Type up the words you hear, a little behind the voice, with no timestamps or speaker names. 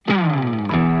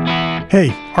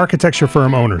Hey, architecture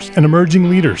firm owners and emerging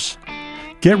leaders.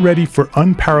 Get ready for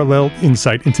unparalleled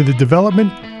insight into the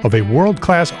development of a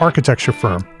world-class architecture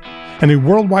firm and a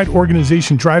worldwide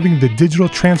organization driving the digital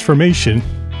transformation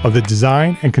of the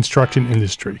design and construction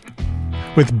industry.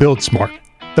 With Build Smart,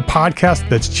 the podcast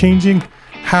that's changing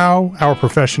how our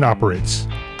profession operates.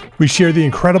 We share the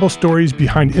incredible stories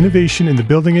behind innovation in the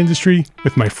building industry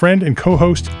with my friend and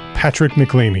co-host, Patrick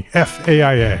McLamey,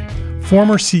 FAIA,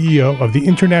 former CEO of the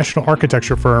international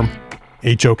architecture firm,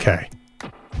 HOK.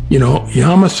 You know,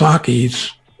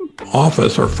 Yamasaki's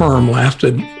office or firm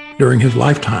lasted during his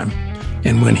lifetime.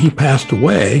 And when he passed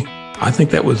away, I think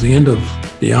that was the end of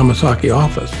the Yamasaki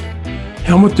office.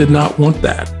 Helmut did not want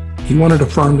that. He wanted a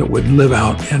firm that would live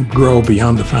out and grow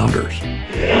beyond the founders.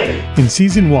 In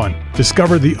Season 1,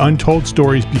 discover the untold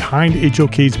stories behind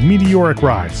HOK's meteoric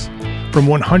rise, from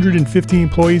 150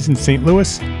 employees in St.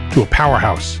 Louis to a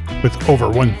powerhouse with over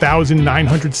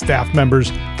 1,900 staff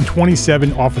members and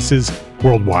 27 offices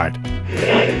worldwide.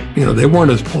 You know, they weren't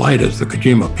as polite as the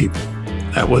Kojima people.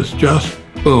 That was just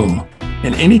boom.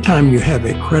 And anytime you have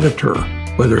a creditor,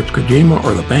 whether it's Kojima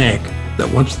or the bank, that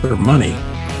wants their money,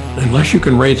 unless you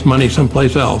can raise money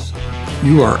someplace else,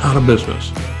 you are out of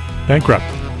business. Bankrupt.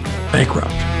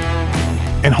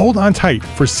 And hold on tight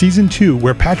for Season 2,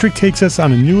 where Patrick takes us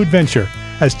on a new adventure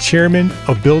as chairman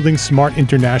of Building Smart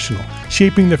International,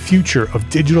 shaping the future of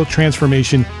digital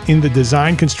transformation in the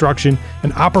design, construction,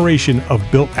 and operation of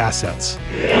built assets.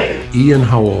 Ian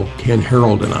Howell, Ken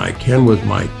Harold, and I, Ken was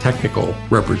my technical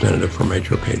representative from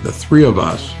HOK. The three of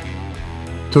us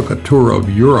took a tour of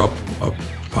Europe of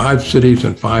 5 cities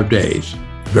in 5 days.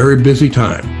 Very busy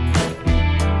time.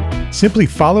 Simply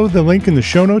follow the link in the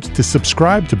show notes to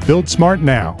subscribe to Build Smart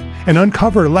now and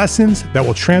uncover lessons that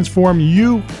will transform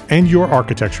you and your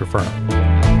architecture firm.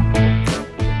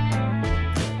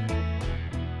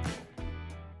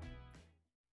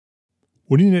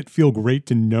 Wouldn't it feel great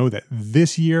to know that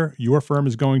this year your firm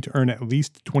is going to earn at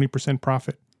least 20%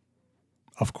 profit?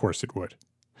 Of course it would.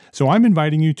 So I'm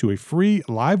inviting you to a free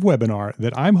live webinar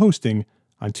that I'm hosting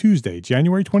on Tuesday,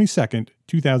 January 22nd,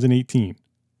 2018.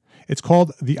 It's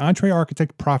called the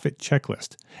EntreArchitect Profit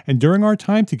Checklist. And during our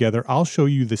time together, I'll show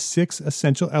you the 6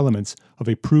 essential elements of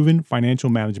a proven financial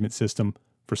management system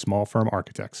for small firm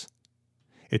architects.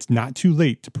 It's not too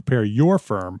late to prepare your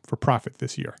firm for profit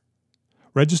this year.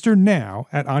 Register now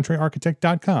at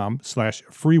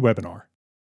entrearchitect.com/free webinar.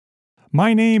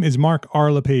 My name is Mark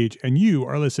R. LePage, and you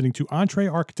are listening to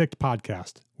EntreArchitect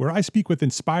Podcast, where I speak with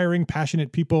inspiring,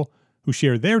 passionate people who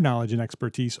share their knowledge and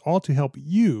expertise, all to help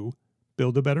you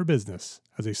build a better business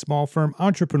as a small firm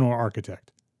entrepreneur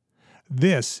architect.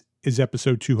 This is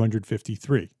episode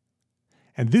 253.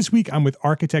 And this week I'm with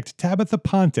architect Tabitha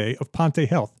Ponte of Ponte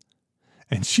Health,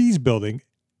 and she's building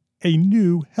a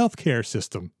new healthcare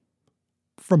system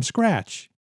from scratch.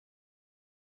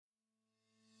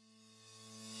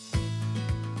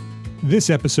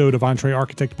 This episode of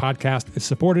EntreArchitect Podcast is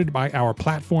supported by our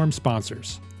platform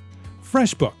sponsors.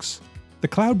 FreshBooks, the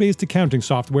cloud-based accounting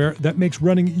software that makes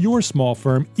running your small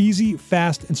firm easy,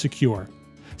 fast, and secure.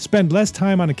 Spend less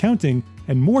time on accounting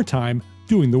and more time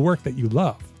doing the work that you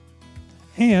love.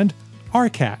 And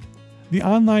ARCAT, the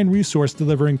online resource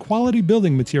delivering quality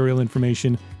building material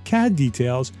information, CAD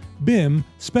details, BIM,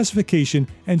 specification,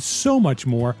 and so much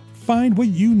more. Find what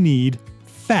you need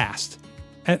fast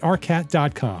at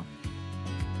arcat.com.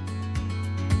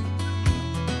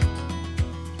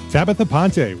 Tabitha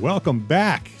Ponte, welcome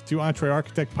back to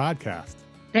EntreArchitect Podcast.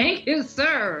 Thank you,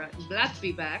 sir. Glad to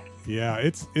be back. Yeah,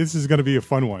 this is going to be a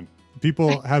fun one.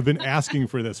 People have been asking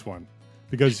for this one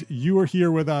because you were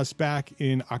here with us back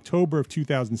in October of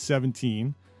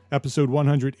 2017, episode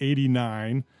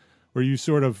 189, where you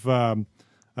sort of,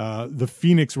 the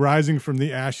phoenix rising from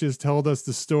the ashes, told us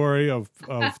the story of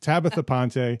Tabitha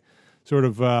Ponte, sort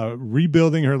of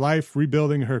rebuilding her life,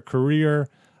 rebuilding her career,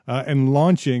 and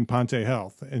launching Ponte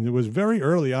Health. And it was very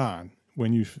early on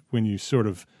when you sort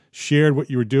of shared what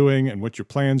you were doing and what your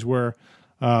plans were.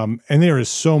 And there is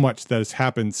so much that has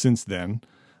happened since then.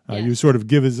 Yes. You sort of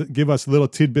give us little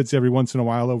tidbits every once in a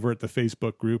while over at the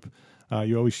Facebook group.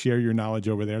 You always share your knowledge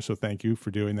over there, so thank you for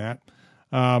doing that.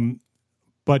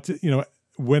 But you know,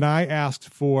 when I asked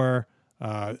for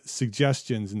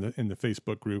suggestions in the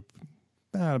Facebook group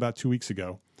about 2 weeks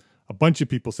ago, a bunch of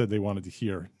people said they wanted to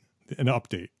hear an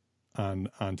update on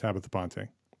Tabitha Ponte.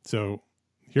 So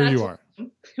here you are.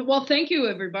 Well, thank you,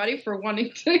 everybody, for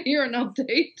wanting to hear an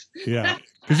update. Yeah,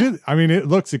 because it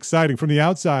looks exciting from the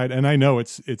outside, and I know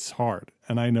it's hard,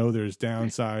 and I know there's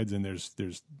downsides, and there's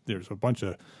a bunch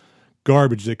of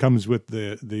garbage that comes with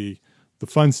the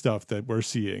fun stuff that we're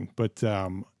seeing. But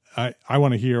I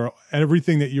want to hear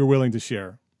everything that you're willing to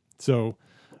share. So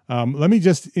let me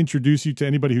just introduce you to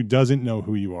anybody who doesn't know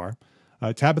who you are.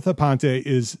 Tabitha Ponte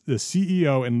is the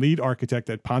CEO and lead architect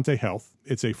at Ponte Health.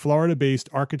 It's a Florida-based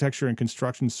architecture and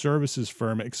construction services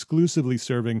firm exclusively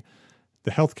serving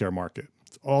the healthcare market.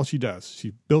 It's all she does.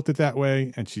 She built it that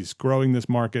way, and she's growing this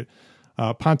market.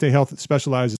 Ponte Health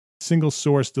specializes in single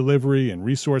source delivery and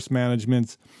resource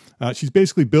management. She's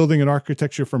basically building an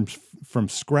architecture from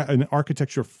scratch, an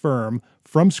architecture firm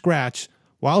from scratch,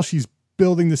 while she's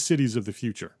building the cities of the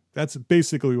future. That's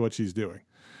basically what she's doing.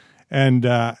 And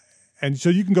so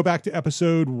you can go back to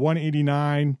episode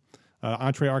 189,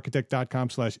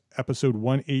 entrearchitect.com/episode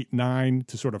 189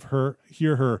 to sort of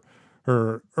hear her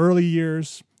early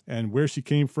years and where she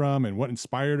came from and what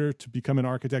inspired her to become an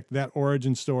architect, that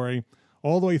origin story,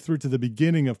 all the way through to the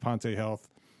beginning of Ponte Health.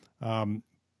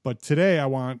 But today I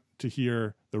want to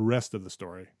hear the rest of the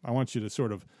story. I want you to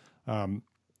sort of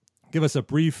give us a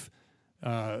brief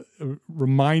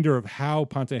reminder of how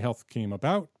Ponte Health came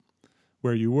about,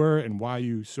 where you were and why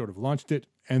you sort of launched it,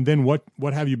 and then what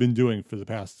have you been doing for the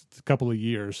past couple of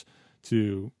years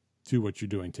to do what you're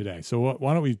doing today. So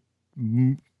why don't we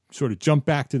sort of jump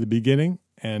back to the beginning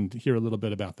and hear a little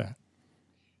bit about that.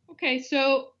 Okay,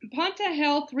 so Ponte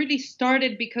Health really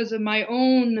started because of my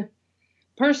own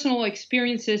personal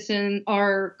experiences in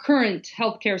our current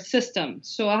healthcare system.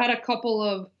 So I had a couple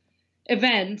of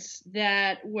events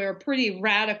that were pretty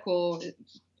radical,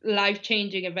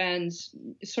 life-changing events,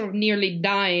 sort of nearly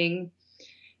dying.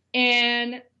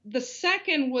 And the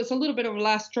second was a little bit of a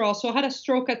last straw. So I had a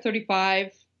stroke at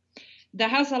 35.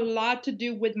 That has a lot to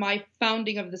do with my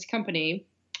founding of this company,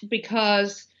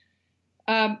 because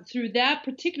through that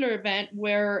particular event,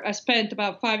 where I spent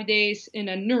about 5 days in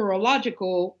a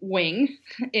neurological wing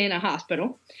in a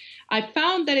hospital, I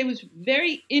found that it was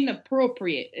very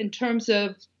inappropriate in terms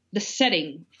of the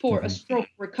setting for a stroke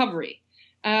recovery.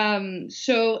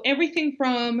 So everything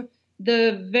from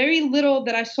the very little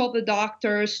that I saw the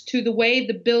doctors to the way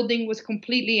the building was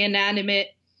completely inanimate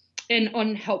and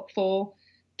unhelpful,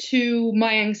 to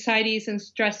my anxieties and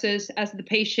stresses as the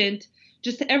patient,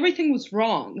 just everything was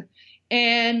wrong.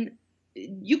 And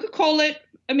you could call it,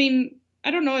 I mean,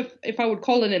 I don't know if I would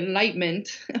call it enlightenment,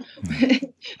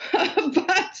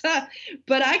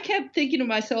 but I kept thinking to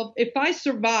myself, if I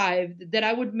survived, that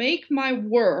I would make my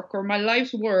work or my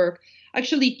life's work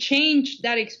actually change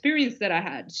that experience that I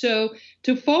had. So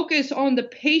to focus on the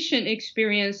patient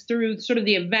experience through sort of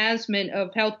the advancement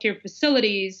of healthcare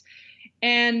facilities,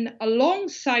 and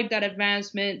alongside that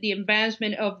advancement, the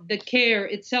advancement of the care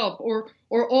itself, or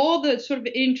all the sort of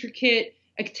intricate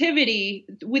activity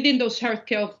within those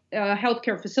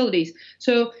healthcare facilities.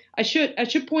 So I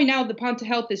should point out that Ponte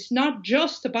Health is not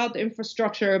just about the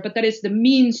infrastructure, but that is the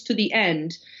means to the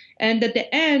end, and that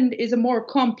the end is a more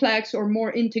complex or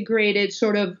more integrated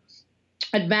sort of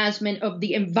advancement of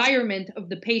the environment of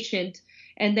the patient,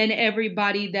 and then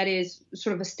everybody that is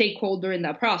sort of a stakeholder in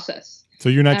that process. So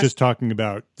you're not just talking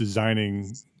about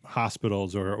designing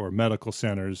hospitals or medical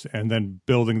centers and then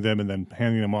building them and then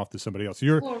handing them off to somebody else.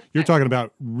 You're talking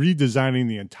about redesigning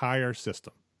the entire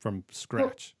system from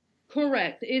scratch.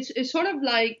 Correct. It's sort of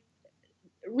like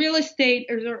real estate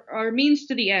are means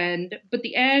to the end, but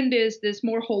the end is this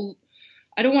more whole.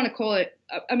 I don't want to call it,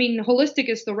 I mean, holistic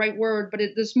is the right word, but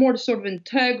it's more sort of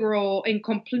integral and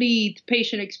complete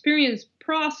patient experience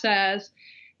process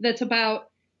that's about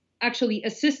actually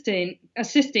assisting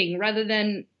rather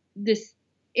than this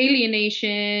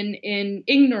alienation and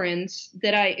ignorance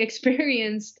that I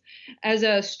experienced as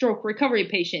a stroke recovery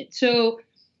patient. So,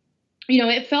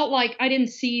 it felt like I didn't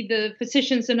see the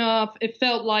physicians enough. It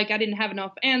felt like I didn't have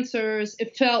enough answers.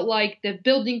 It felt like the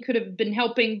building could have been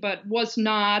helping, but was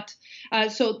not.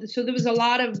 So there was a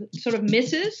lot of sort of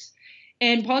misses,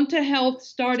 and Ponte Health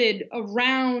started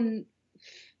around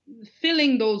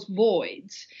filling those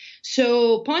voids.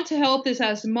 So Ponte Health is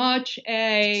as much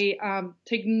a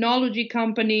technology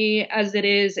company as it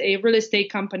is a real estate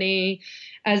company,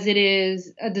 as it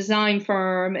is a design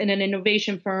firm and an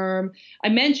innovation firm. I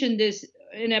mentioned this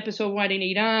in episode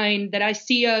 189, that I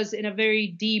see us in a very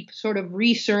deep sort of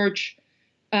research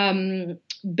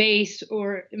base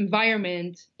or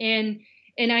environment. And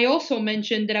I also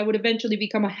mentioned that I would eventually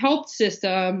become a health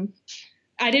system.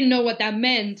 I didn't know what that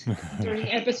meant during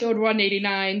episode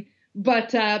 189,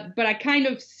 but I kind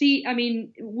of see, I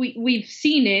mean, we've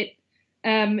seen it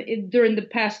during the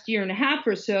past year and a half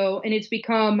or so, and it's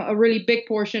become a really big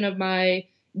portion of my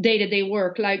day-to-day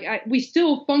work. Like we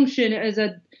still function as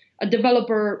a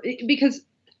developer, because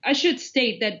I should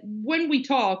state that when we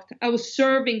talked, I was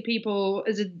serving people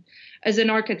as an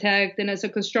architect and as a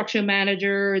construction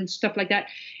manager and stuff like that.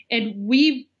 And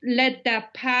we've let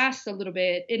that pass a little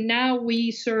bit. And now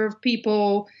we serve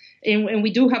people, and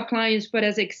we do have clients, but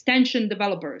as extension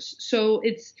developers. So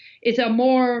it's a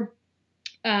more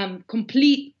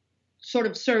complete sort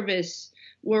of service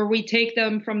where we take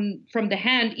them from the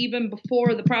hand even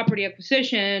before the property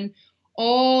acquisition,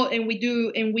 and we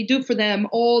do for them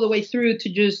all the way through to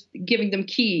just giving them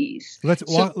keys. Let's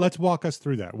walk us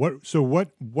through that.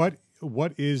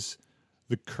 What is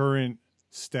the current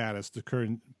status, the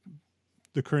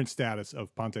current status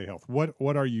of Ponte Health?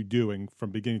 What are you doing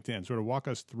from beginning to end? Sort of walk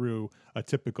us through a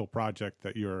typical project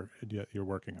that you're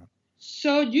working on.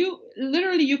 So you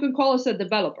can call us a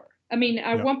developer. I mean,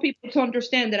 I want people to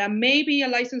understand that I may be a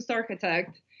licensed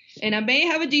architect and I may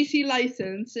have a DC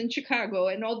license in Chicago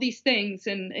and all these things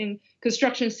and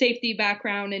construction safety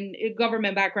background and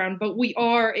government background, but we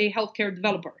are a healthcare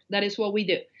developer. That is what we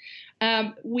do.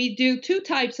 We do two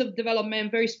types of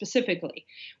development very specifically.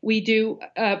 We do,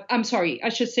 I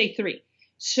should say three.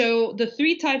 So the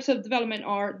three types of development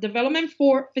are development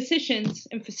for physicians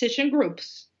and physician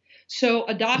groups. So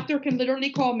a doctor can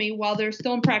literally call me while they're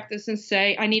still in practice and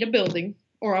say, I need a building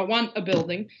or I want a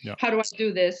building. Yeah. How do I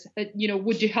do this?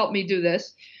 Would you help me do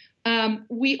this?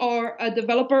 We are a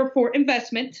developer for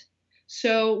investment.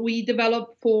 So we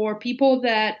develop for people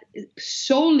that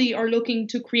solely are looking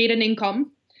to create an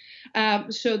income.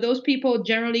 So those people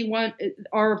generally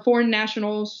are foreign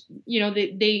nationals.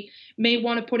 They may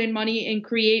want to put in money and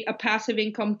create a passive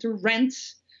income through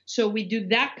rents. So we do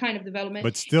that kind of development.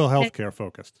 But still healthcare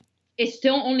focused. It's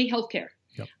still only healthcare.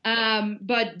 Yep.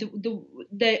 But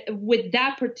with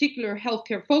that particular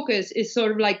healthcare focus is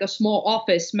sort of like a small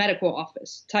medical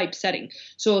office type setting.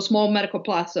 So a small medical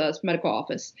plaza, medical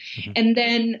office. Mm-hmm. And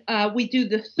then we do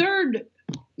the third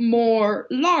more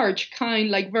large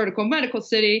kind like Vertical Medical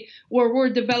City, where we're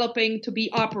developing to be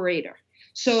operator.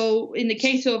 So in the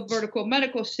case of Vertical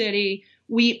Medical City,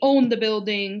 we own the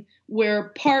building. We're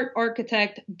part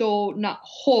architect, though not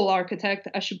whole architect.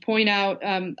 I should point out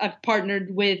I've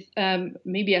partnered with,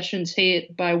 maybe I shouldn't say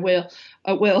it by Will,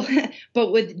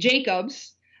 but with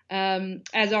Jacobs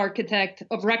as architect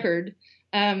of record.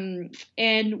 And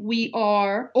we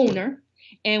are owner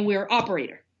and we're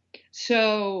operator.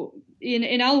 So,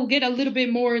 and I'll get a little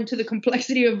bit more into the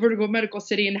complexity of Vertical Medical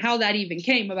City and how that even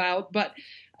came about, but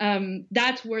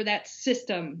that's where that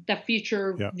system, that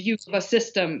future view of a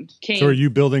system came. So are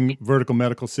you building Vertical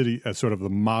Medical City as sort of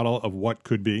the model of what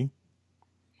could be?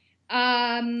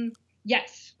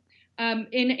 Yes.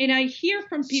 And I hear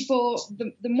from people,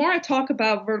 the more I talk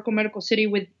about Vertical Medical City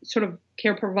with sort of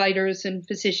care providers and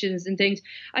physicians and things,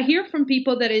 I hear from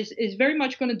people that is very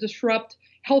much going to disrupt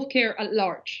healthcare at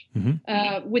large,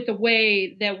 mm-hmm. With the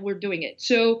way that we're doing it.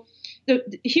 So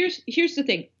here's the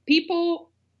thing. People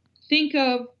think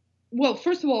of, well,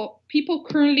 first of all, people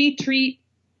currently treat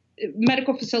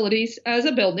medical facilities as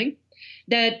a building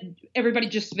that everybody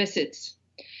just visits.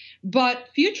 But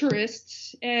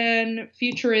futurists in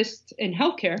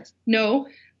healthcare know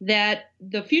that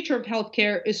the future of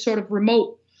healthcare is sort of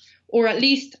remote, or at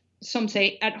least some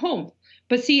say at home.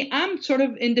 But see, I'm sort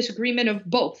of in disagreement of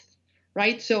both,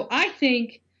 right? So I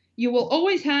think you will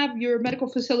always have your medical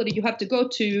facility you have to go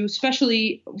to,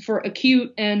 especially for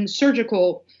acute and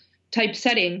surgical type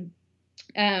setting.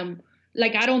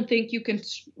 Like I don't think you can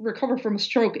recover from a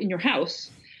stroke in your house.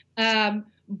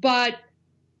 But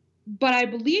I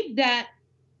believe that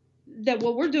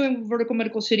what we're doing with Vertical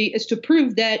Medical City is to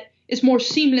prove that it's more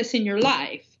seamless in your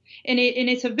life. And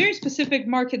it's a very specific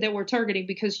market that we're targeting,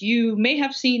 because you may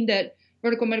have seen that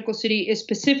Vertical Medical City is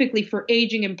specifically for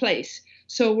aging in place.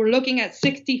 So we're looking at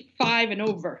 65 and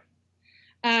over.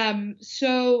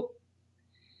 So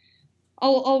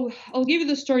I'll give you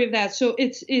the story of that. So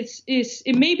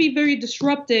it may be very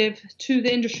disruptive to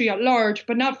the industry at large,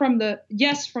 but not from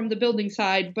the building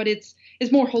side, but it's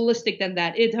more holistic than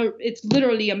that. It's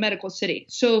literally a medical city.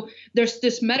 So there's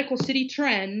this medical city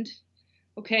trend,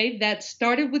 okay, that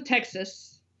started with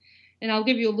Texas, and I'll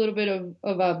give you a little bit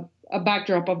of a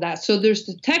backdrop of that. So there's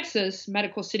the Texas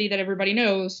medical city that everybody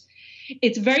knows.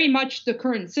 It's very much the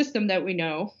current system that we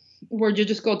know, where you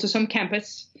just go to some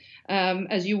campus,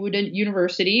 as you would at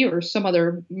university or some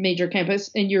other major campus,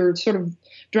 and you're sort of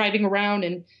driving around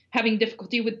and having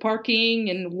difficulty with parking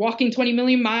and walking 20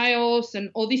 million miles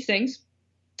and all these things.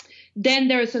 Then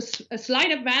there's a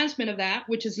slight advancement of that,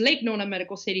 which is Lake Nona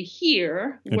Medical City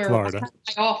here, where Florida. I had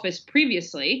my office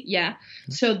previously. Yeah.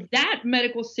 So that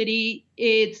medical city,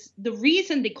 it's the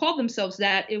reason they call themselves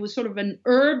that. It was sort of an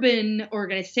urban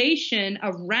organization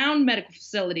around medical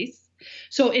facilities.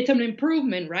 So it's an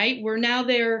improvement, right? Where now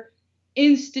they're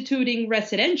instituting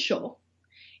residential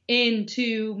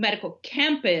into medical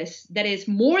campus that is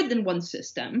more than one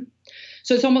system.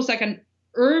 So it's almost like an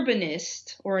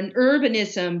urbanist or an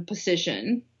urbanism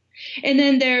position. And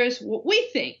then there's what we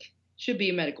think should be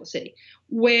a medical city,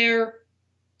 where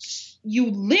you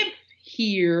live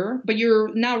here, but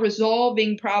you're now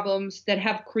resolving problems that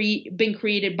have been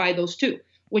created by those two,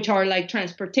 which are like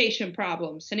transportation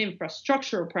problems and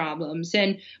infrastructure problems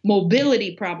and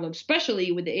mobility problems,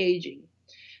 especially with the aging.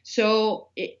 So,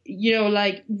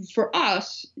 like for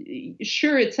us,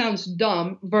 sure, it sounds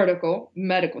dumb, vertical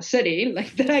medical city,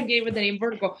 like that I gave it the name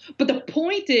vertical. But the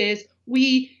point is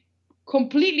we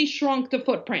completely shrunk the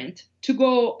footprint to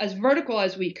go as vertical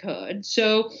as we could.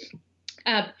 So,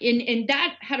 and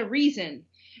that had a reason.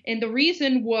 And the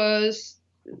reason was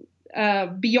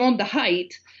beyond the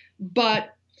height,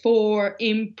 but for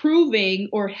improving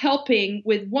or helping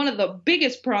with one of the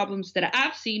biggest problems that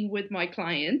I've seen with my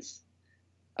clients,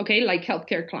 okay, like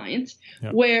healthcare clients,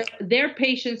 where their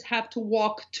patients have to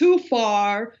walk too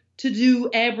far to do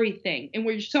everything. And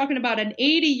we're just talking about an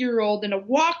 80-year-old in a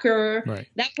walker. Right.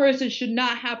 That person should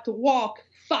not have to walk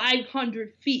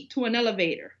 500 feet to an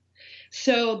elevator.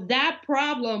 So that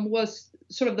problem was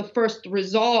sort of the first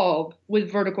resolve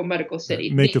with vertical medical city.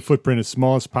 Make the footprint as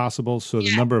small as possible so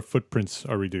the number of footprints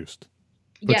are reduced.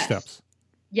 Footsteps.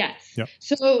 Yes. Yep.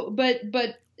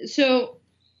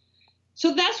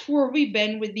 So that's where we've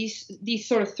been with these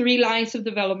sort of three lines of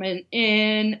development,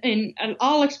 and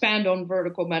I'll expand on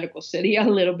vertical medical city a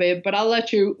little bit, but I'll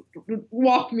let you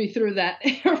walk me through that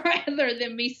rather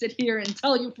than me sit here and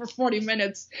tell you for 40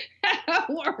 minutes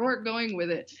where we're going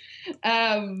with it.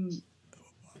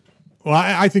 Well,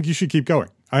 I think you should keep going.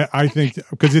 I think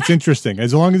because it's interesting.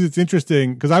 As long as it's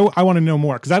interesting, because I want to know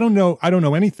more. Because I don't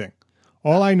know anything.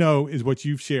 All I know is what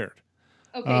you've shared.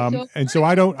 Okay, so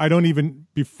I don't even,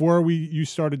 before you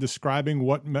started describing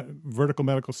what vertical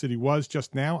medical city was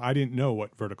just now, I didn't know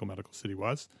what vertical medical city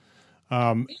was.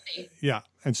 Yeah.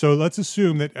 And so let's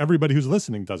assume that everybody who's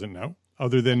listening doesn't know,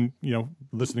 other than,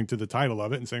 listening to the title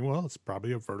of it and saying, well, it's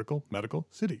probably a vertical medical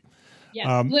city.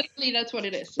 Yeah, literally that's what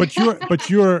it is. but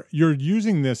you're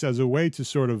using this as a way to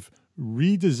sort of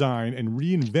redesign and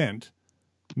reinvent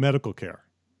medical care.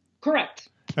 Correct.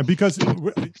 And because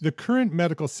the current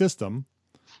medical system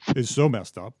is so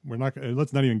messed up,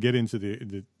 let's not even get into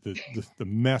the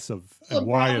mess of and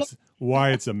why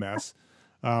it's a mess.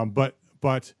 But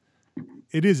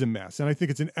it is a mess, and I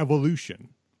think it's an evolution.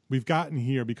 We've gotten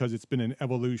here because it's been an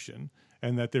evolution,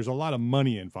 and that there's a lot of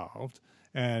money involved.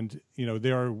 And,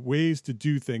 there are ways to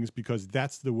do things because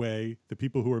that's the way the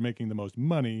people who are making the most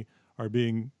money are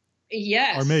making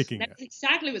it. That's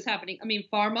exactly what's happening. I mean,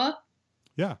 pharma.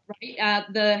 Yeah. Right.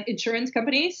 The insurance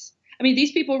companies. I mean,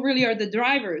 these people really are the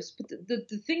drivers. But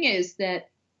the thing is that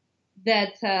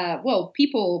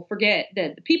people forget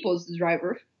that the people is the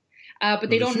driver. But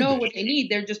they don't know what they need.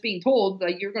 They're just being told,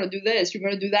 like, you're going to do this, you're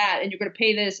going to do that, and you're going to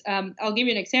pay this. I'll give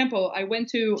you an example. I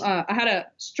had a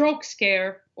stroke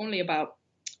scare only about,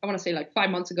 I want to say like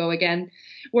 5 months ago again,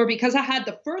 where because I had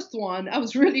the first one, I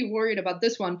was really worried about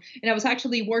this one. And I was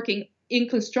actually working in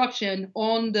construction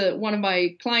on one of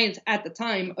my clients at the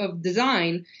time of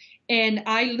design. And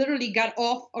I literally got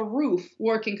off a roof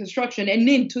working construction and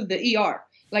into the ER.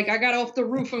 Like I got off the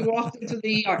roof and walked into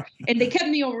the ER, and they kept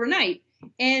me overnight.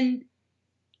 And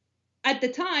at the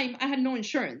time I had no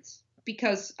insurance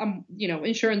because,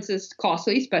 insurance is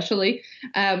costly, especially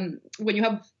when you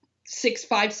have 6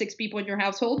 people in your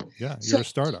household. Yeah, you're a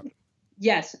startup.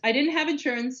 Yes, I didn't have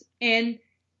insurance, and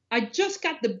I just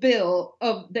got the bill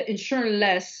of the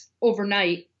insurance-less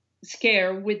overnight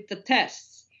scare with the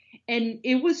tests, and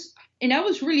I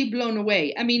was really blown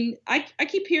away. I mean, I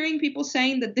keep hearing people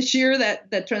saying that this year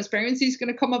that transparency is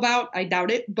going to come about. I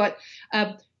doubt it, but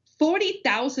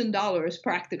 $40,000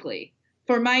 practically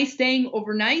for my staying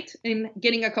overnight and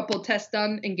getting a couple of tests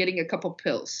done and getting a couple of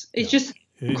pills. It's just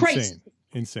crazy.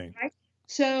 Insane. Right?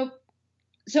 So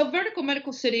vertical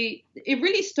medical city, it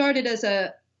really started as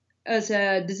a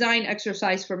design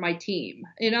exercise for my team,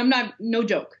 and no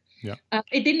joke. Yeah.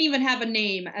 It didn't even have a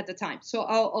name at the time, so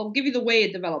I'll give you the way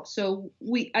it developed. So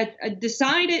I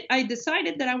decided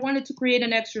that I wanted to create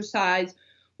an exercise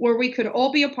where we could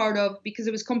all be a part of, because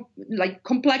it was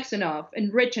complex enough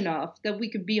and rich enough that we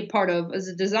could be a part of as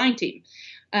a design team.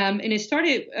 And it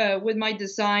started with my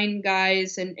design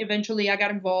guys, and eventually I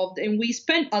got involved, and we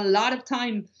spent a lot of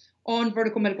time on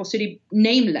vertical medical city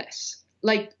nameless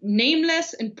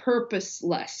and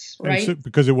purposeless, right? And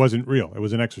because it wasn't real. It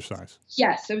was an exercise.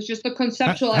 Yes, it was just a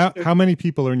conceptual exercise. How many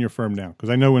people are in your firm now? Because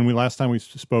I know last time we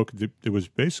spoke, it was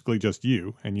basically just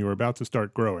you, and you were about to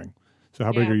start growing. So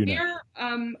how big are you now?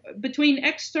 Between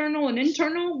external and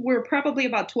internal, we're probably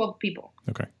about 12 people.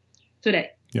 Okay.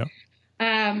 Today. Yeah.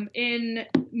 Most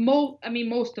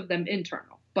of them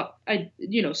internal, but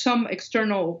some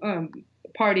external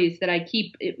parties that I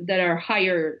keep that are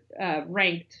higher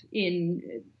ranked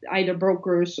in either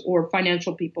brokers or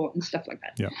financial people and stuff like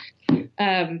that. Yeah.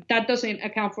 That doesn't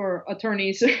account for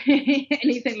attorneys or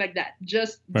anything like that.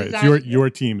 Just right. Your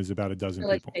team is about a dozen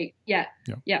people. Yeah.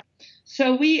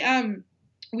 So we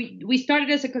started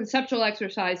as a conceptual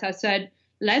exercise. I said,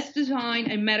 let's design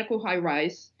a medical high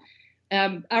rise.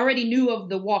 I already knew of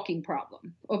the walking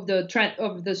problem, of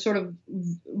the sort of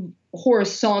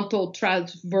horizontal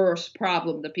transverse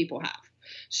problem that people have.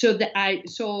 So I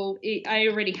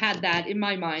already had that in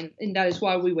my mind, and that is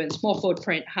why we went small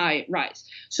footprint, high rise.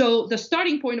 So the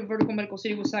starting point of Vertical Medical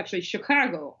City was actually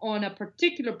Chicago, on a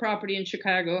particular property in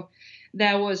Chicago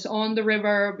that was on the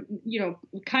river,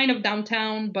 kind of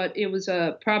downtown, but it was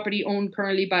a property owned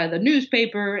currently by the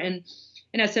newspaper. And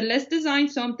I said, let's design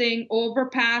something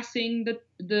overpassing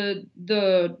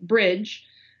the bridge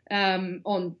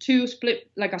on two split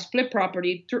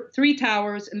property, 3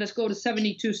 towers, and let's go to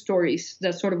 72 stories.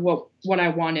 That's sort of what I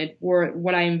wanted, or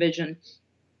what I envisioned.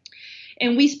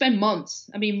 And we spent months.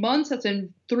 Months, as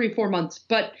in 3-4 months.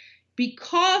 But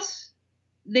because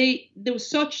there was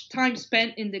such time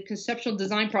spent in the conceptual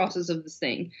design process of this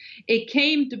thing, it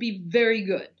came to be very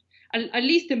good. At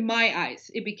least in my eyes,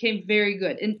 it became very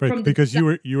good. And right, because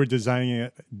you were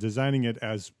designing it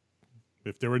as,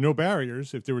 if there were no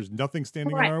barriers, if there was nothing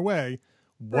standing in our way,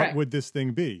 what would this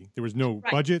thing be? There was no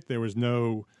budget. There was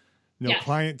no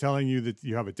client telling you that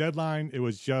you have a deadline. It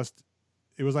was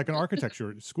like an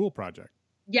architecture school project.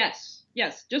 Yes,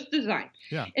 just design.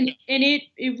 Yeah, and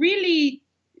it really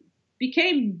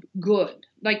became good.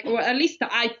 Or at least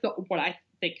I thought what I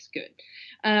think is good,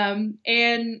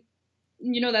 and.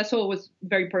 That's all was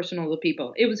very personal to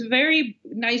people. It was a very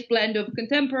nice blend of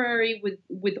contemporary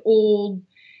with old,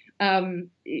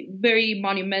 very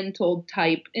monumental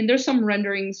type. And there's some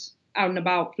renderings out and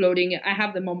about floating. I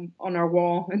have them on our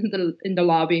wall in the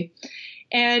lobby.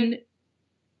 And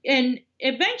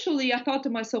eventually I thought to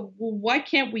myself, well, why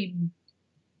can't we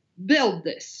build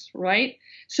this, right?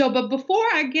 But before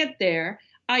I get there,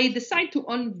 I decide to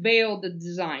unveil the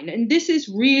design. And this is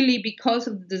really because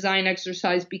of the design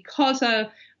exercise, because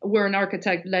we're an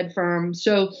architect-led firm.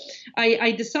 So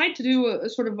I decide to do a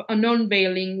sort of an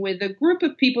unveiling with a group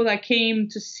of people that came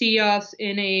to see us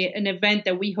in an event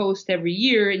that we host every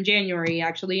year in January,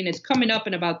 actually. And it's coming up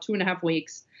in about 2.5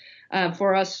 weeks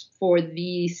for us for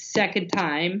the second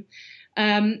time.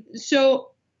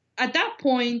 So at that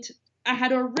point, I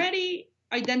had already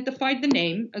identified the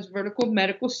name as Vertical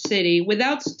Medical City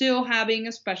without still having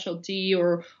a specialty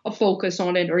or a focus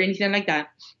on it or anything like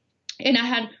that. And I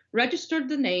had registered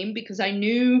the name because I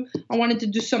knew I wanted to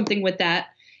do something with that.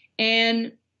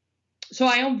 And so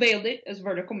I unveiled it as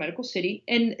Vertical Medical City.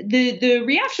 And the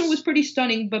reaction was pretty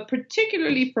stunning, but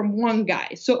particularly from one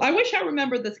guy. So I wish I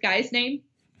remembered this guy's name,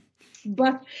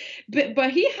 but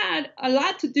he had a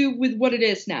lot to do with what it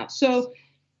is now. So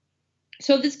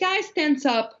this guy stands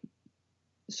up,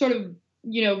 sort of,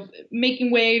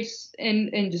 making waves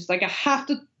and just like, I have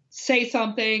to say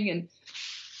something.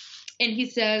 And he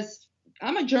says,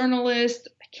 I'm a journalist.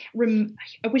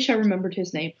 I wish I remembered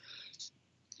his name.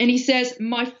 And he says,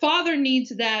 my father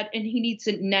needs that and he needs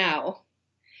it now.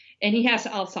 And he has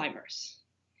Alzheimer's.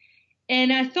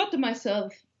 And I thought to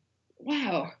myself,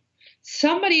 wow,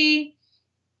 somebody,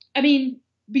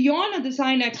 beyond a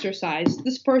design exercise,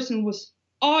 this person was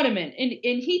adamant, and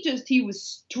he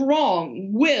was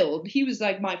strong-willed. He was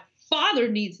like, my father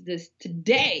needs this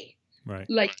today, right?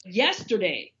 Like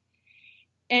yesterday,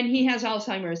 and he has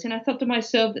Alzheimer's. And I thought to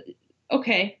myself,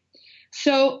 okay,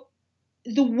 so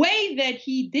the way that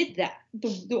he did that,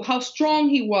 how strong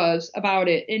he was about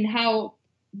it, and how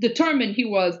determined he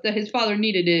was that his father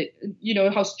needed it,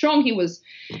 how strong he was,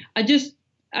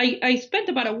 I spent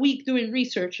about a week doing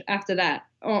research after that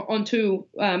onto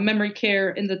memory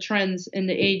care and the trends in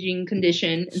the aging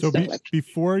condition. And so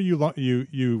before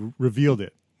you revealed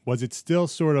it, was it still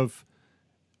sort of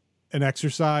an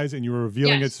exercise, and you were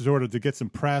revealing it sort of to get some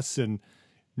press and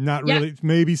not really?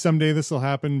 Maybe someday this will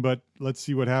happen, but let's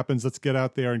see what happens. Let's get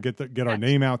out there and get our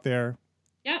name out there.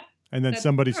 Yeah. And then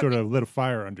somebody sort of lit a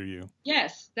fire under you.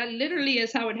 Yes, that literally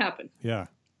is how it happened. Yeah.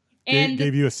 And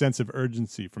gave you a sense of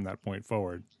urgency from that point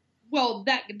forward. Well,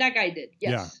 that guy did,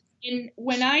 yes. Yeah. And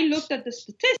when I looked at the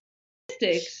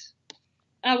statistics,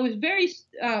 I was very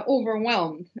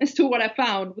overwhelmed as to what I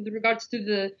found with regards to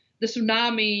the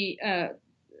tsunami,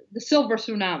 the silver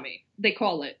tsunami, they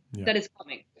call it, that is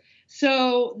coming.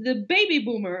 So the baby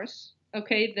boomers,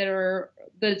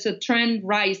 that's a trend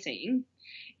rising.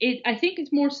 I think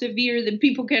it's more severe than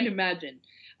people can imagine.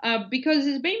 because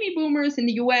it's baby boomers in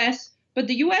the U.S., but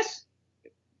the U.S.,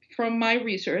 from my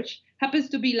research, happens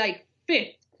to be like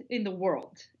fifth in the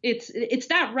world. It's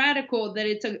that radical that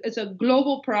it's a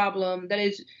global problem that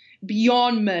is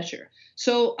beyond measure.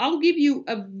 So I'll give you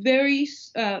a very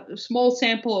small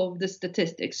sample of the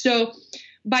statistics. So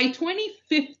by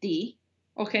 2050,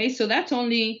 okay, so that's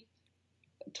only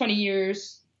 20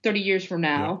 years, 30 years from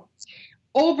now,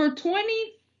 over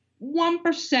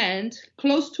 21%,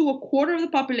 close to a quarter of the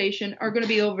population, are going to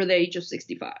be over the age of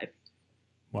 65.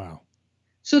 Wow.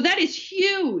 So that is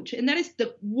huge. And that is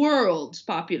the world's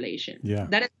population. Yeah.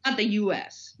 That is not the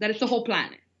US. That is the whole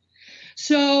planet.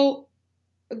 So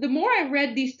the more I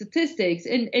read these statistics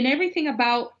and everything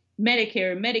about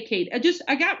Medicare and Medicaid,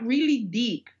 I got really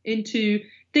deep into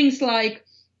things like,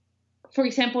 for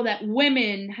example, that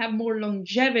women have more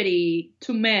longevity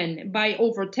to men by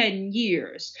over 10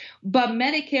 years. But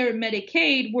Medicare and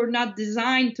Medicaid were not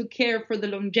designed to care for the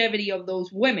longevity of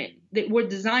those women. They were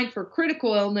designed for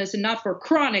critical illness and not for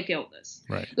chronic illness.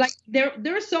 Right. Like there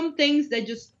are some things that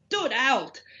just stood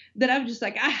out that I'm just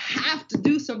like, I have to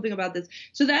do something about this.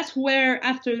 So that's where,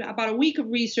 after about a week of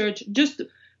research, just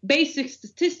basic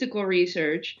statistical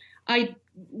research,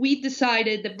 we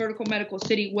decided that Vertical Medical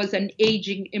City was an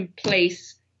aging in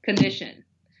place condition.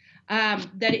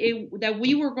 That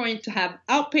we were going to have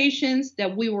outpatients,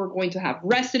 that we were going to have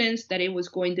residents, that it was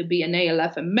going to be an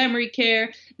ALF and memory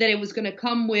care, that it was going to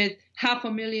come with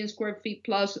 500,000 square feet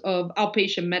plus of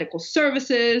outpatient medical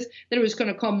services, that it was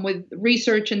going to come with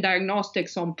research and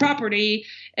diagnostics on property,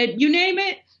 and you name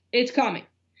it, it's coming.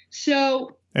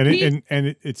 So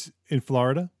it's in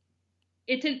Florida.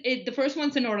 The first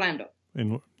one's in Orlando.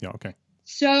 Okay.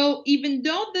 So even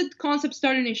though the concept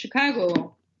started in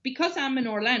Chicago, because I'm in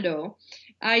Orlando,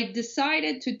 I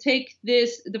decided to take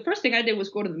this. The first thing I did was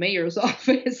go to the mayor's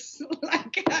office.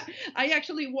 I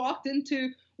actually walked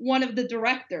into one of the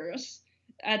directors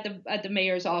at the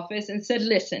mayor's office and said,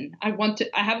 "Listen, I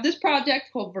have this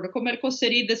project called Vertical Medical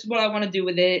City. This is what I want to do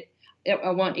with it.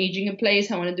 I want aging in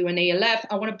place. I want to do an ALF.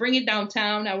 I want to bring it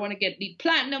downtown. I want to get LEED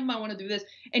Platinum. I want to do this."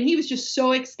 And he was just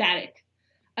so ecstatic.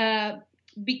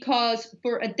 Because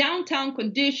for a downtown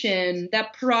condition,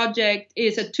 that project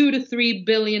is a $2 to $3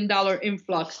 billion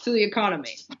influx to the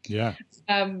economy. Yeah.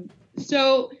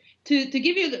 So to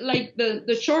give you like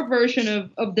the short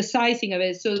version of the sizing of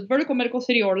it, so Vertical Medical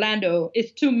City Orlando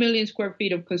is 2 million square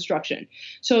feet of construction.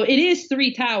 So it is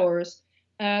 3 towers,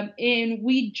 and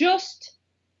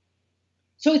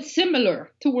so it's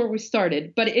similar to where we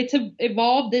started, but it's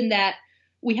evolved in that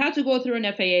we had to go through an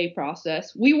FAA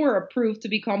process. We were approved to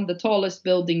become the tallest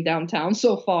building downtown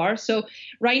so far. So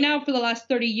right now, for the last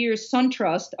 30 years,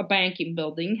 SunTrust, a banking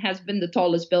building, has been the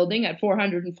tallest building at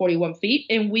 441 feet,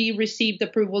 and we received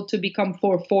approval to become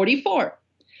 444.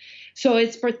 So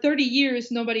it's for 30 years,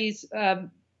 nobody's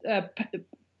sort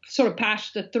of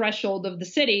passed the threshold of the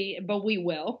city, but we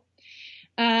will.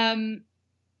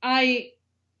 I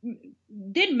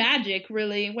did magic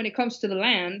really when it comes to the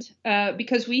land,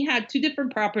 because we had 2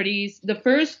 different properties. The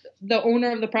first, the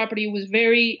owner of the property was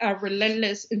very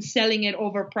relentless in selling it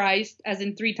overpriced, as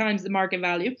in 3 times the market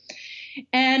value.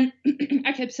 And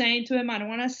I kept saying to him, I don't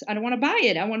want to buy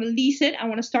it. I want to lease it. I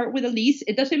want to start with a lease.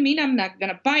 It doesn't mean I'm not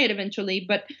going to buy it eventually,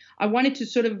 but I wanted to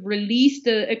sort of release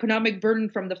the economic burden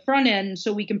from the front end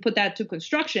so we can put that to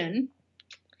construction.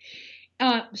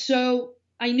 So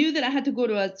I knew that I had to go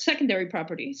to a secondary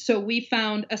property. So we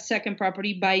found a second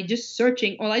property by just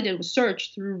searching. All I did was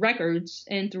search through records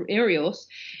and through aerials.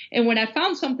 And when I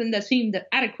found something that seemed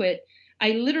adequate,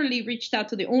 I literally reached out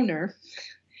to the owner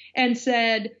and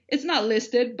said, "It's not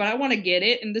listed, but I want to get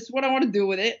it. And this is what I want to do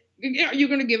with it. You're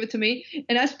going to give it to me."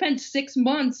 And I spent 6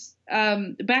 months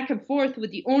back and forth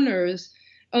with the owners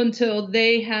until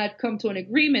they had come to an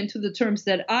agreement to the terms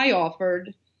that I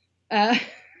offered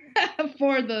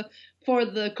for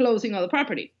the closing of the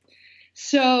property.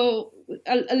 So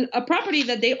a property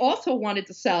that they also wanted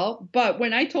to sell, but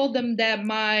when I told them that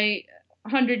my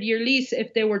 100-year lease,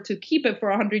 if they were to keep it for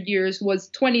 100 years, was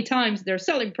 20 times their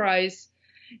selling price,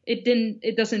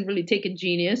 it doesn't really take a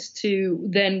genius to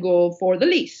then go for the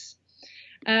lease.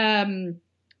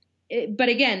 But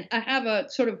again, I have a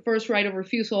sort of first right of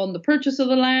refusal on the purchase of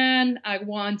the land. I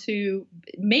want to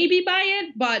maybe buy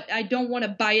it, but I don't want to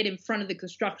buy it in front of the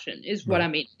construction, is what I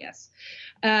mean, yes.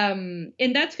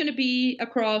 And that's going to be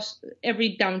across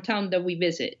every downtown that we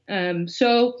visit.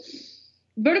 So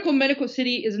Vertical Medical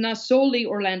City is not solely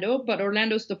Orlando, but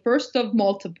Orlando's the first of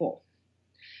multiple.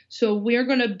 So we're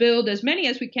going to build as many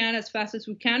as we can, as fast as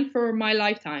we can for my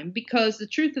lifetime, because the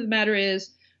truth of the matter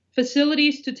is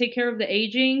facilities to take care of the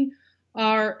aging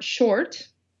are short,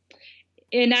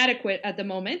 inadequate at the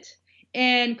moment,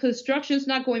 and construction's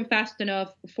not going fast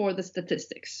enough for the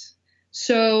statistics.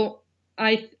 So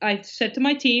I said to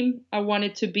my team, I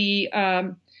wanted to be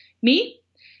me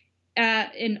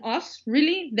and us,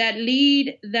 really, that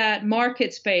lead that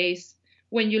market space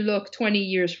when you look 20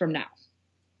 years from now.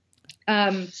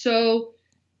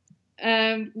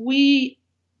 We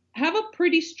have a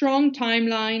pretty strong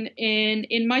timeline. And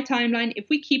in my timeline, if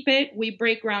we keep it, we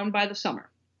break ground by the summer.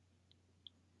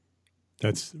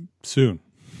 That's soon.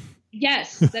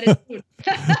 Yes, that is soon.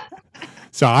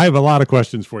 So I have a lot of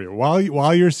questions for you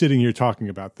while you're sitting here talking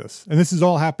about this. And this has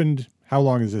all happened. How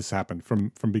long has this happened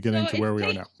from beginning to where we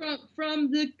are now?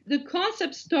 From the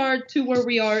concept start to where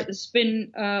we are, it's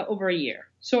been over a year.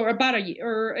 So about a year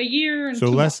or a year. And so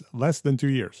less than 2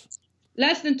 years.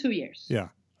 Less than 2 years. Yeah.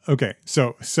 Okay.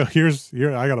 So here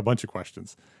I got a bunch of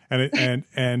questions, and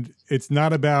and it's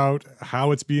not about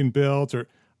how it's being built, or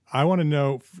I want to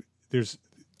know. There's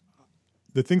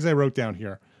the things I wrote down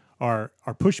here are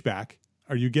pushback.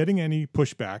 Are you getting any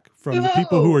pushback from the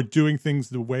people who are doing things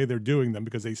the way they're doing them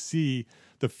because they see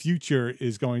the future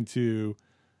is going to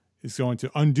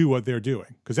undo what they're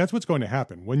doing? Because that's what's going to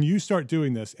happen when you start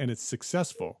doing this and it's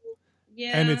successful.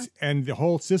 Yeah. And the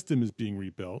whole system is being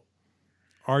rebuilt.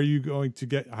 Are you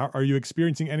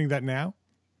experiencing any of that now?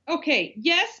 Okay.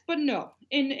 Yes, but no.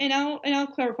 And I'll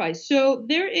clarify. So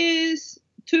there is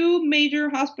 2 major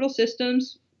hospital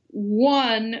systems.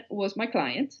 One was my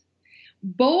client.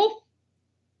 Both,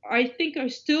 I think, are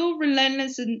still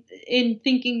relentless in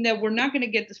thinking that we're not going to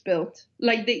get this built.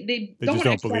 Like they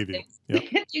don't believe you.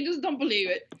 Yep. You just don't believe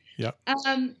it. Yeah.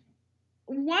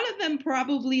 One of them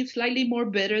probably slightly more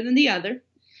bitter than the other.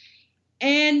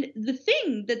 And the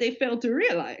thing that they fail to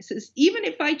realize is even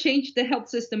if I change the health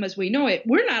system as we know it,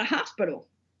 we're not a hospital.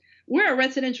 We're a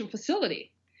residential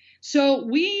facility. So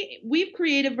we've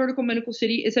created Vertical Medical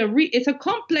City. It's a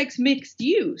complex mixed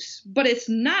use, but it's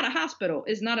not a hospital.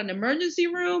 It's not an emergency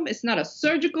room. It's not a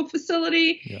surgical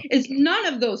facility. Yeah. It's none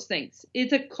of those things.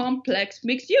 It's a complex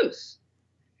mixed use.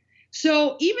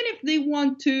 So even if they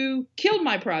want to kill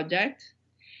my project,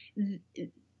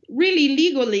 really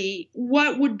legally,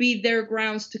 what would be their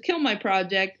grounds to kill my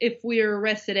project if we're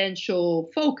residential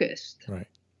focused? Right.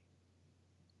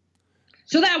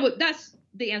 So that's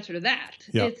the answer to that.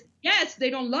 Yeah. It's, yes, they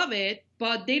don't love it,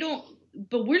 but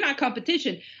we're not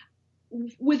competition.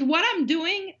 With what I'm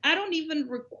doing, I don't even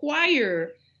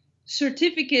require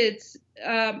certificates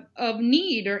of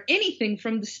need or anything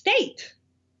from the state,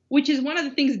 which is one of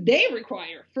the things they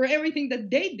require for everything that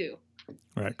they do.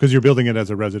 Right, because you're building it as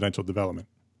a residential development.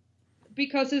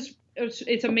 Because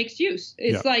it's a mixed use.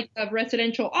 It's like a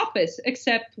residential office,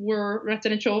 except we're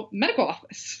residential medical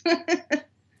office.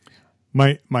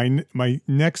 My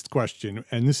next question,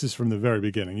 and this is from the very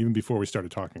beginning, even before we started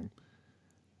talking.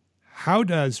 How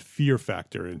does fear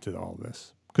factor into all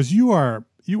this? Because you are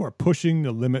pushing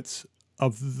the limits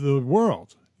of the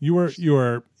world. You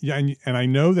are, and I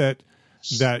know that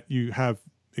you have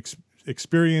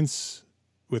experience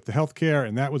with the healthcare,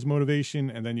 and that was motivation.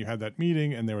 And then you had that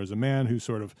meeting, and there was a man who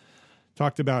sort of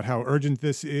talked about how urgent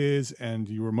this is, and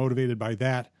you were motivated by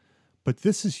that. But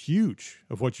this is huge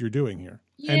of what you're doing here.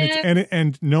 Yeah.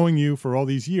 And knowing you for all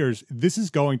these years, this is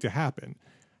going to happen.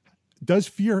 Does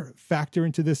fear factor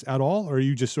into this at all, or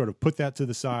you just sort of put that to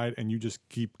the side and you just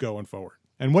keep going forward?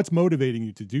 And what's motivating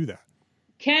you to do that?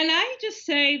 Can I just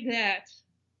say that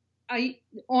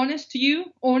honest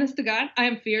to God, I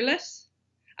am fearless.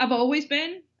 I've always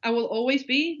been. I will always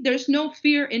be. There's no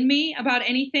fear in me about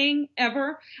anything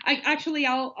ever.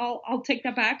 I'll take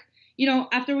that back. You know,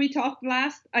 after we talked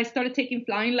last, I started taking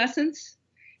flying lessons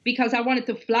because I wanted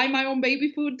to fly my own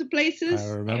baby food to places.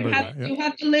 I remember that. Yeah. You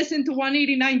have to listen to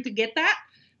 189 to get that.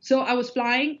 So I was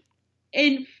flying,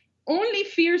 and only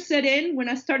fear set in when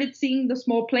I started seeing the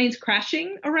small planes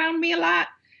crashing around me a lot.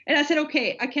 And I said,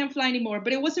 okay, I can't fly anymore.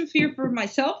 But it wasn't fear for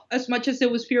myself as much as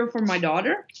it was fear for my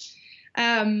daughter.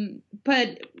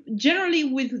 But generally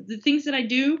with the things that I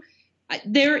do,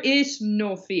 there is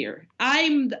no fear.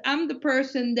 I'm the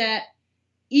person that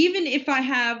even if I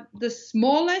have the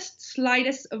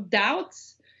slightest of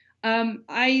doubts,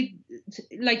 I,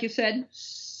 like you said,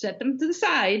 set them to the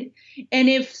side. And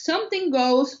if something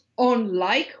goes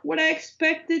unlike what I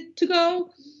expected to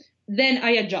go, then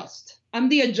I adjust. I'm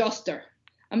the adjuster.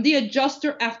 I'm the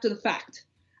adjuster after the fact.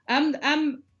 And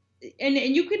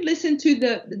you could listen to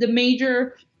the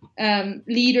major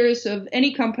leaders of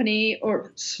any company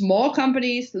or small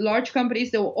companies, large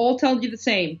companies, they will all tell you the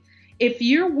same. If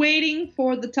you're waiting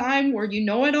for the time where you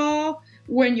know it all,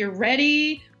 when you're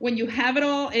ready, when you have it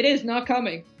all, it is not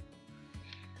coming.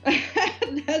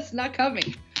 That's not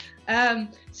coming.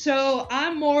 So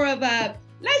I'm more of a,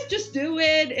 let's just do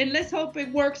it and let's hope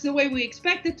it works the way we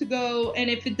expect it to go. And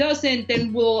if it doesn't,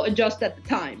 then we'll adjust at the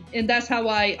time. And that's how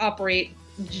I operate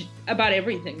about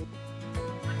everything.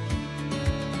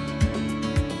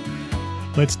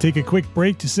 Let's take a quick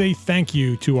break to say thank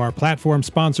you to our platform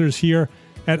sponsors here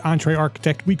at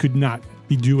EntreArchitect. We could not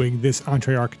be doing this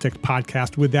EntreArchitect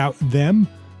podcast without them.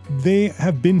 They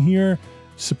have been here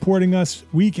supporting us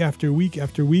week after week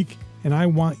after week, and I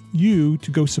want you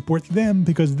to go support them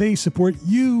because they support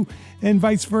you, and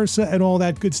vice versa and all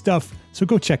that good stuff. So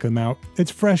go check them out.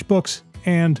 It's FreshBooks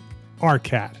and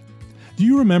ARCAT. Do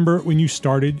you remember when you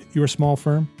started your small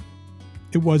firm?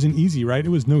 It wasn't easy, right? It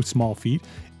was no small feat.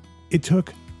 It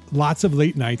took lots of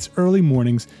late nights, early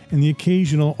mornings, and the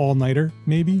occasional all-nighter,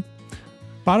 maybe.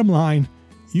 Bottom line,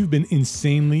 you've been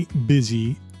insanely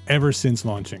busy ever since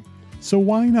launching. So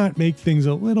why not make things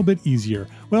a little bit easier?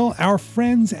 Well, our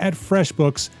friends at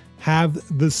FreshBooks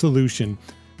have the solution.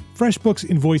 FreshBooks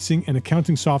invoicing and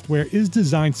accounting software is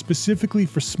designed specifically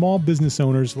for small business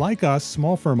owners like us,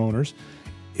 small firm owners.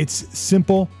 It's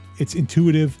simple, it's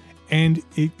intuitive, and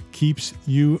it keeps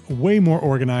you way more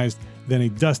organized than a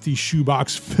dusty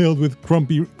shoebox filled with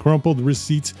crumpled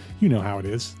receipts. You know how it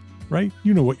is, right?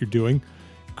 You know what you're doing.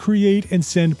 Create and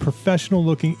send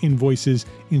professional-looking invoices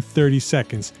in 30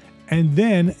 seconds, and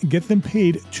then get them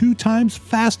paid 2 times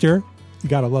faster. You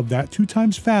gotta love that, 2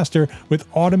 times faster with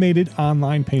automated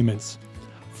online payments.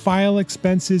 File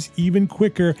expenses even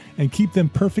quicker and keep them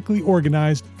perfectly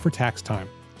organized for tax time.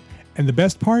 And the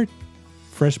best part?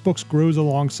 FreshBooks grows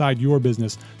alongside your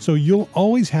business, so you'll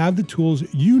always have the tools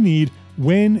you need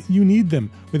when you need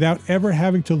them without ever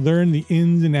having to learn the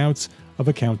ins and outs of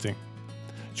accounting.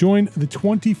 Join the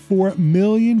 24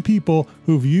 million people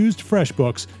who've used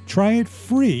FreshBooks. Try it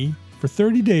free for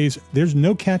 30 days. There's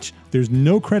no catch. There's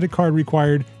no credit card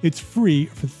required. It's free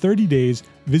for 30 days.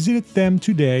 Visit them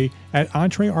today at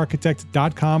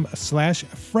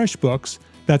entrearchitect.com/freshbooks.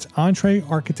 That's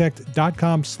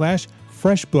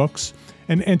entrearchitect.com/freshbooks.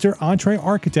 And enter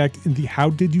EntreArchitect in the How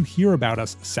Did You Hear About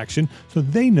Us section so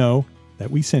they know that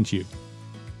we sent you.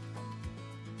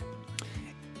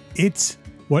 It's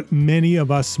what many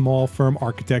of us small firm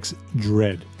architects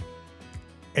dread: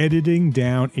 editing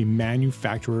down a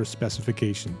manufacturer's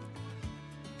specification.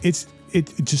 It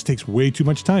just takes way too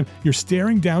much time. You're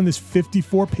staring down this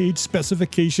 54-page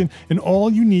specification, and all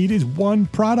you need is one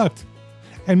product.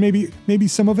 And maybe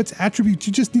some of its attributes.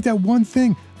 You just need that one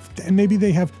thing. And maybe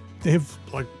they have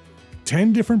like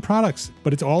 10 different products,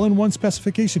 but it's all in one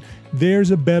specification. There's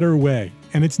a better way.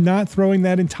 And it's not throwing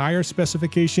that entire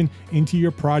specification into your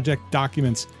project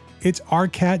documents. It's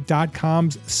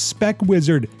ARCAT.com's Spec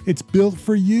Wizard. It's built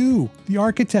for you, the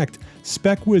architect.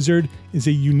 Spec Wizard is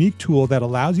a unique tool that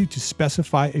allows you to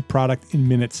specify a product in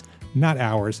minutes, not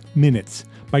hours, minutes,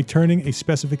 by turning a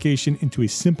specification into a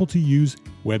simple-to-use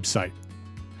website.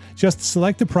 Just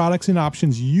select the products and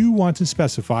options you want to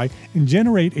specify and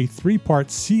generate a 3-part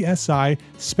CSI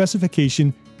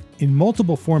specification in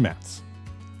multiple formats.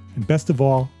 And best of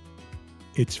all,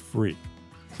 it's free.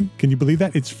 Can you believe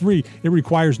that? It's free. It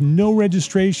requires no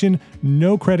registration,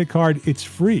 no credit card. It's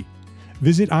free.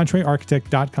 Visit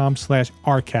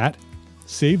entrearchitect.com/arcat,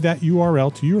 save that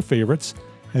URL to your favorites,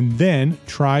 and then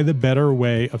try the better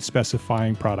way of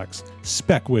specifying products.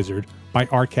 Spec Wizard by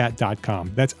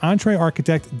arcat.com. That's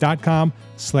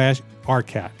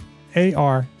entrearchitect.com/arcat.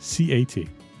 ARCAT.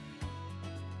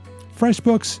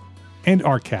 FreshBooks and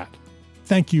ARCAT.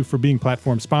 Thank you for being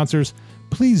platform sponsors.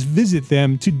 Please visit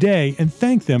them today and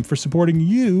thank them for supporting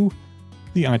you,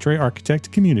 the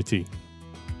EntreArchitect community.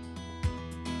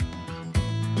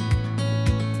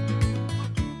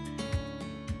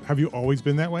 Have you always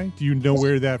been that way? Do you know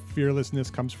where that fearlessness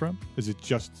comes from? Is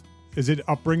it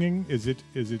upbringing? Is it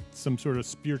some sort of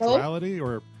spirituality,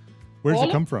 or where does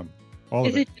it come from? All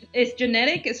of it. It's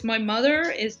genetic. It's my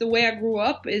mother. It's the way I grew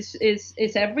up. It's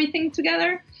everything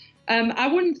together. I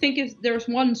wouldn't think there's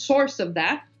one source of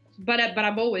that, but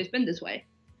I've always been this way.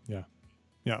 Yeah.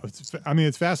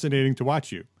 It's fascinating to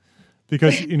watch you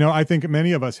because I think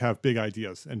many of us have big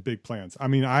ideas and big plans. I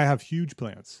mean, I have huge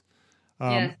plans,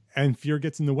 and fear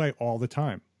gets in the way all the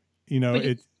time.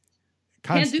 It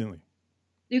constantly.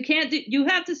 You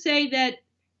have to say that.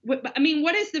 I mean,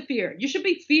 what is the fear? You should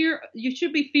be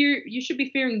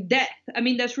fearing death. I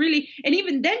mean, that's really, and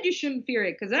even then you shouldn't fear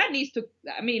it, because that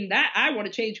I want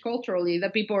to change culturally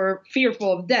that people are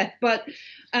fearful of death. But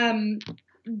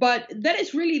that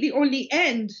is really the only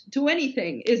end to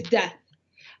anything is death.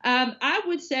 I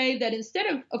would say that instead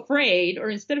of afraid or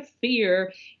instead of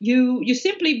fear, you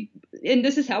simply, and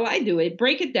this is how I do it,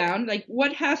 break it down, like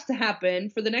what has to happen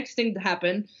for the next thing to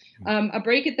happen. I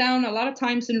break it down a lot of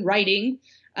times in writing.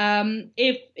 And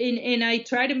I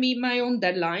try to meet my own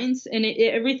deadlines, and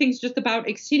everything's just about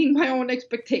exceeding my own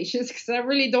expectations, because I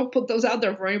really don't put those out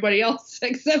there for anybody else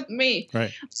except me.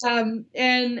 Right.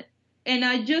 And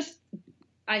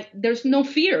there's no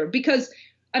fear, because,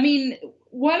 I mean,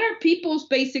 what are people's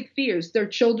basic fears? Their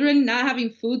children not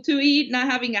having food to eat,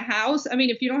 not having a house. I mean,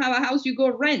 if you don't have a house, you go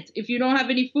rent. If you don't have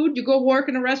any food, you go work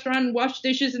in a restaurant and wash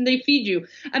dishes and they feed you.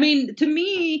 I mean, to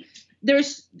me,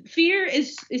 there's fear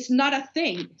is not a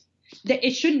thing. That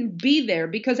it shouldn't be there,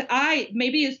 because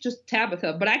maybe it's just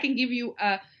Tabitha, but I can give you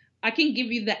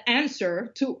the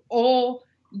answer to all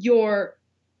your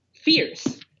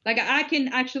fears. Like, I can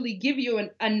actually give you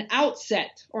an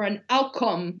outset or an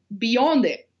outcome beyond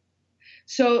it.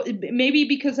 So maybe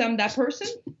because I'm that person,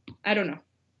 I don't know.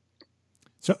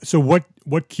 So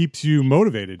what keeps you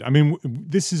motivated? I mean,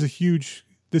 this is a huge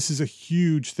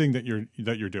thing that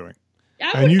you're doing.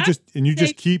 And you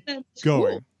just keep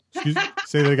going. Excuse me,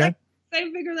 say that again. Say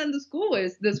bigger than the school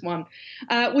is this one,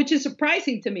 which is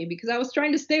surprising to me, because I was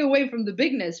trying to stay away from the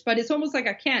bigness, but it's almost like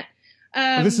I can't.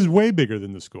 This is way bigger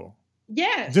than the school.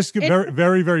 Yeah. Just very,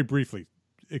 very, very briefly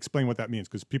explain what that means,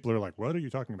 because people are like, "What are you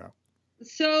talking about?"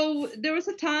 So there was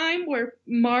a time where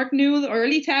Mark knew the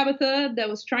early Tabitha that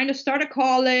was trying to start a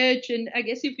college. And I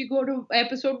guess if you go to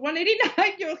episode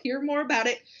 189, you'll hear more about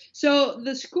it. So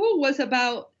the school was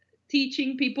about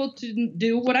teaching people to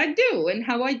do what I do and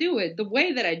how I do it, the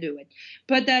way that I do it.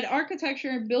 But that architecture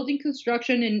and building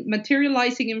construction and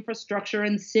materializing infrastructure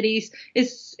in cities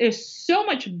is so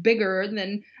much bigger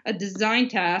than a design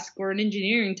task or an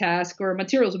engineering task or a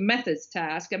materials methods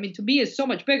task. I mean, to me, it's so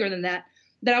much bigger than that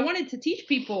I wanted to teach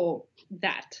people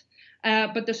that.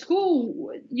 But the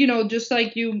school, just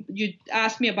like you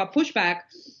asked me about pushback,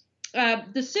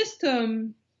 the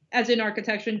system, as in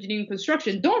architecture, engineering,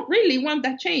 construction, don't really want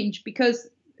that change, because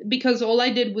all I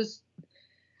did was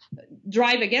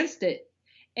drive against it.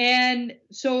 And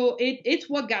so it's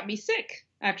what got me sick,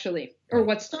 actually, or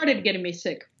what started getting me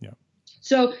sick. Yeah.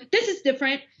 So this is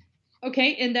different.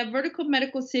 Okay. And that vertical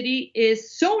medical city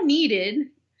is so needed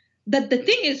that the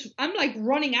thing is, I'm like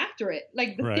running after it.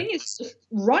 Like the thing is just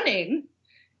running,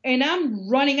 and I'm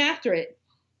running after it.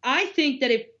 I think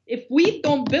that if we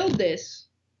don't build this,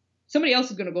 somebody else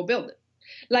is going to go build it.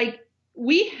 Like,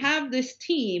 we have this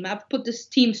team. I've put this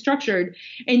team structured,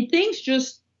 and things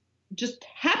just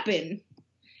happen,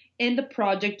 and the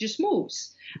project just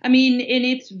moves. I mean, and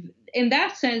it's, in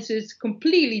that sense, it's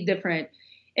completely different.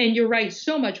 And you're right,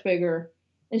 so much bigger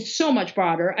and so much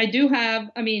broader. I do have,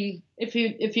 I mean, if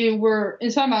you were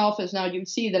inside my office now, you'd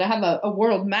see that I have a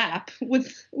world map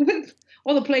with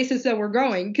all the places that we're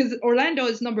going, because Orlando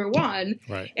is number one.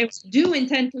 Right. And we do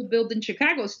intend to build in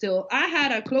Chicago still. I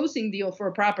had a closing deal for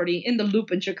a property in the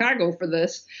Loop in Chicago for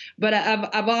this, but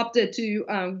I've opted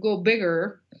to go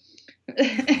bigger.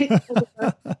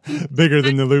 Bigger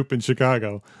than the Loop in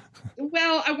Chicago.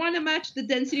 Well, I want to match the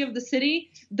density of the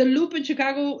city. The Loop in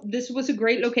Chicago, this was a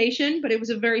great location, but it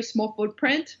was a very small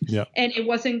footprint. Yeah. And it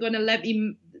wasn't going to let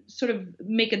me sort of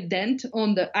make a dent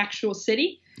on the actual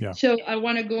city. Yeah. So I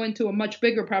want to go into a much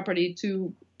bigger property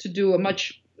to do a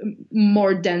much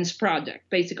more dense project,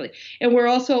 basically. And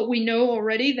we know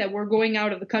already that we're going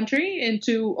out of the country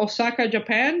into Osaka,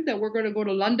 Japan, that we're going to go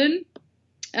to London.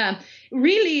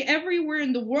 Really everywhere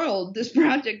in the world, this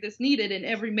project is needed, in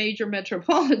every major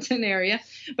metropolitan area.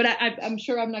 But I'm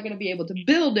sure I'm not going to be able to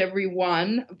build every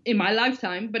one in my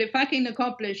lifetime. But if I can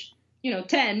accomplish,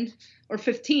 10 or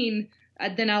 15,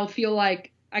 then I'll feel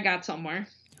like I got somewhere.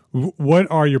 What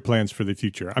are your plans for the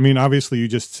future? I mean, obviously, you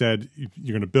just said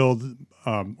you're going to build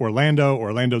Orlando.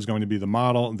 Orlando's going to be the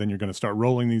model, and then you're going to start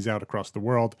rolling these out across the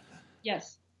world.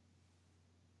 Yes.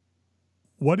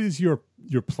 What is your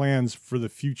plans for the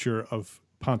future of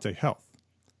Ponte Health?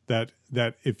 That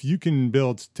if you can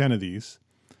build 10 of these,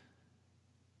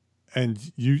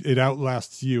 and it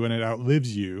outlasts you and it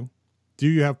outlives you, do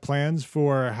you have plans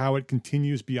for how it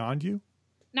continues beyond you?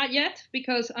 Not yet,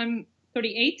 because I'm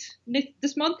 38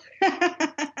 this month.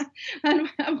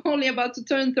 I'm only about to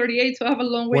turn 38, so I have a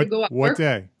long way to go. What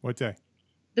day?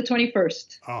 The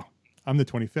 21st. Oh, I'm the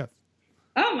 25th.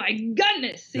 Oh my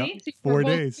goodness! See, yep. 4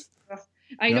 days.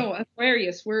 I know,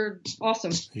 Aquarius. We're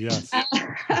awesome. Yes.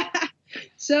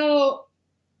 So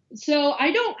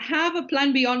I don't have a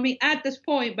plan beyond me at this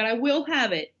point, but I will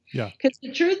have it. Yeah. Because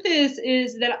the truth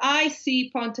is that I see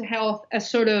Ponte Health as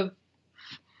sort of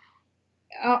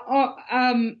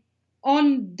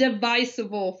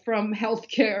undivisible from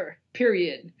healthcare,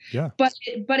 period. Yeah. But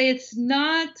it's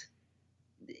not.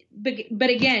 But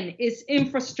again, it's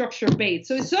infrastructure based,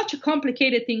 so it's such a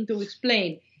complicated thing to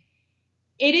explain.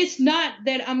 It is not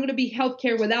that I'm going to be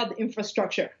healthcare without the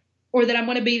infrastructure. or that I'm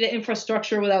going to be the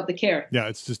infrastructure without the care. Yeah,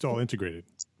 it's just all integrated.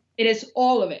 It is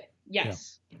all of it.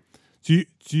 Yes. Yeah.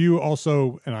 Do you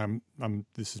also, and I'm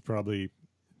this is probably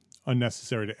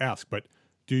unnecessary to ask, but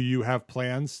do you have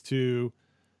plans to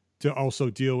also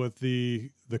deal with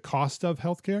the cost of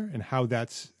healthcare and how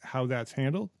that's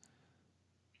handled?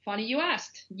 Funny you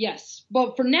asked. Yes.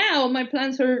 But for now, my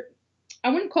plans are, I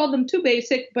wouldn't call them too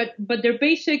basic, but they're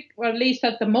basic, or at least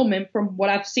at the moment from what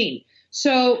I've seen.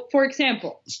 So, for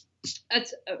example, at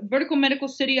Vertical Medical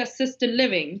City assisted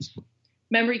living,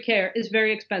 memory care is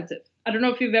very expensive. I don't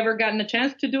know if you've ever gotten a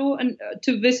chance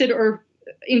to visit or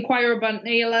inquire about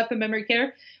ALF and memory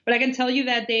care, but I can tell you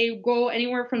that they go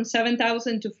anywhere from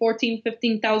 $7,000 to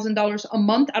 $14,000-$15,000 a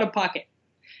month out of pocket.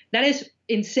 That is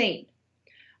insane.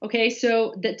 Okay,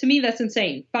 so to me, that's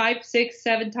insane. 5, 6,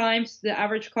 7 times the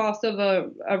average cost of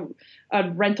a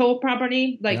rental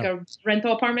property, like a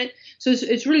rental apartment. So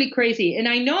it's really crazy. And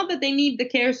I know that they need the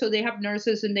care, so they have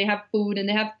nurses and they have food and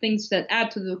they have things that add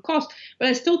to the cost. But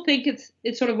I still think it's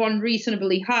sort of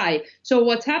unreasonably high. So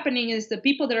what's happening is the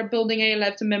people that are building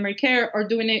ALF to memory care are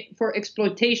doing it for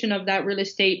exploitation of that real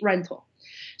estate rental.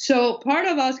 So part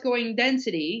of us going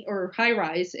density or high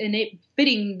rise and it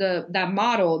fitting that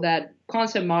model, that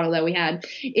concept model that we had,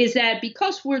 is that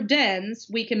because we're dense,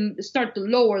 we can start to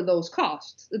lower those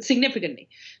costs significantly.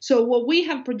 So what we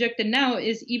have projected now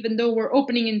is, even though we're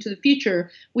opening into the future,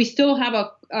 we still have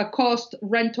a cost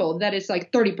rental that is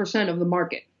like 30% of the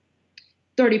market.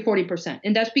 30, 40%.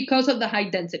 And that's because of the high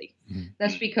density. Mm-hmm.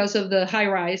 That's because of the high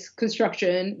rise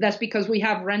construction. That's because we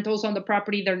have rentals on the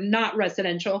property. They're not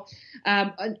residential,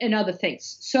 and other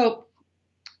things. So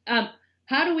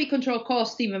how do we control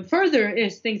costs even further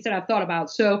is things that I've thought about.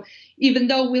 So even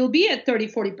though we'll be at 30,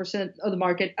 40% of the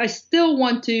market, I still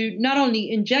want to not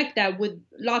only inject that with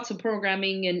lots of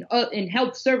programming and in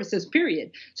health services,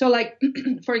 period. So like,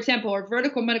 for example, our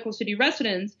Vertical Medical City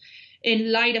residents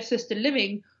in light assisted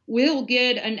living will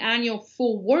get an annual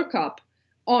full workup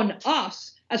on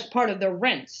us as part of their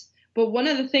rents. But one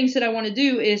of the things that I want to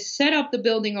do is set up the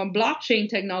building on blockchain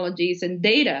technologies and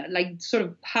data, like sort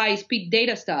of high-speed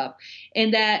data stuff,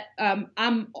 and that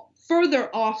I'm further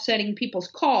offsetting people's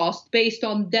costs based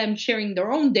on them sharing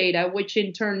their own data, which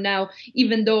in turn now,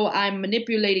 even though I'm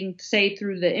manipulating, say,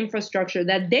 through the infrastructure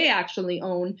that they actually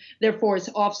own, therefore it's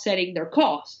offsetting their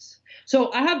costs.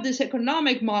 So I have this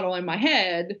economic model in my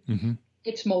head. Mm-hmm.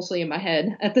 It's mostly in my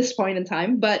head at this point in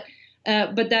time, but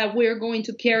that we're going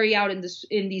to carry out in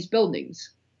these buildings.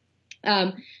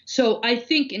 So I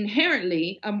think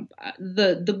inherently,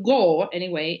 the goal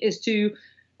anyway is to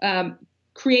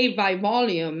create by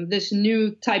volume this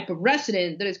new type of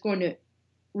resident that is going to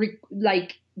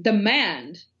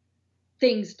demand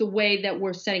things the way that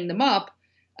we're setting them up.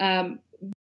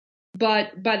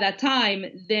 But by that time,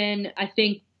 then I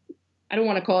think, I don't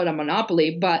want to call it a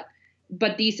monopoly, but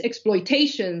these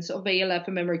exploitations of ALF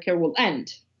and memory care will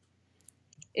end,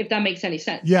 if that makes any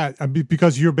sense. Yeah,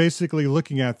 because you're basically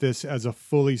looking at this as a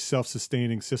fully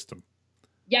self-sustaining system.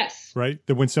 Yes. Right?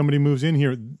 That when somebody moves in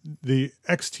here, the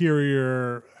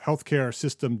exterior healthcare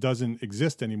system doesn't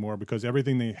exist anymore, because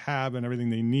everything they have and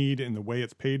everything they need and the way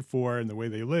it's paid for and the way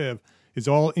they live is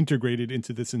all integrated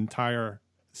into this entire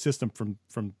system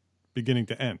from beginning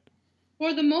to end.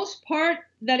 For the most part,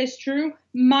 that is true,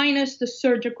 minus the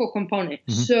surgical component.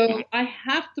 Mm-hmm. So I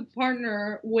have to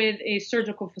partner with a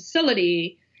surgical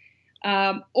facility,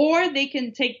 or they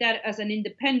can take that as an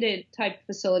independent type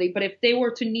facility. But if they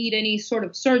were to need any sort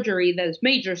of surgery that is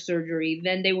major surgery,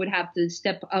 then they would have to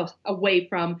step away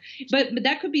from. But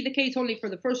that could be the case only for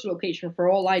the first location,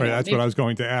 for all I know. Right, that's what I was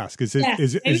going to ask. It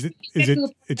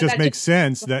just makes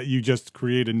sense that you just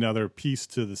create another piece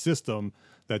to the system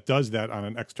that does that on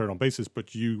an external basis,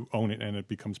 but you own it and it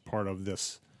becomes part of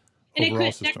this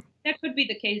overall system. That could be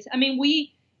the case. I mean,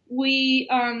 we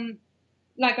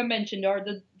like I mentioned, are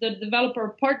the developer,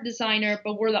 part designer,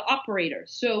 but we're the operator.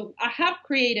 So I have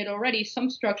created already some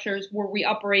structures where we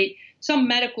operate some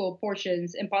medical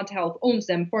portions, and Ponte Health owns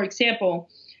them. For example,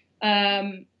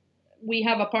 we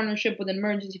have a partnership with an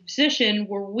emergency physician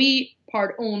where we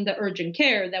part own the urgent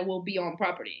care that will be on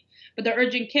property. But the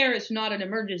urgent care is not an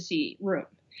emergency room.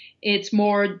 It's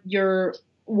more your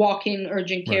walk-in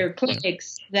urgent care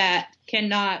clinics that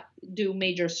cannot do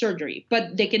major surgery,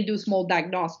 but they can do small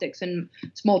diagnostics and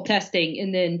small testing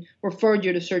and then refer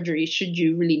you to surgery should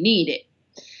you really need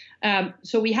it.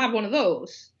 So we have one of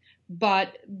those,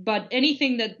 but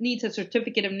anything that needs a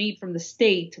certificate of need from the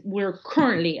state, we're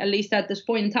currently, at least at this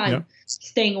point in time,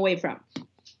 staying away from.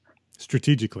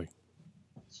 Strategically.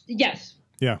 Yes.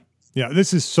 Yeah. Yeah.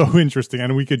 This is so interesting.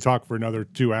 And we could talk for another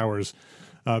 2 hours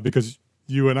because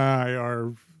you and I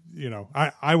are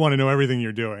I want to know everything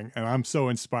you're doing, and I'm so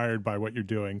inspired by what you're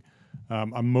doing.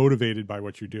 I'm motivated by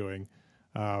what you're doing.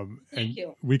 Thank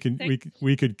you. We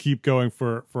could keep going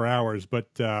for hours, but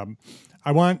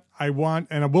I want,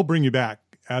 and I will bring you back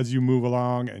as you move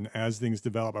along and as things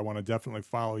develop. I want to definitely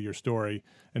follow your story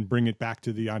and bring it back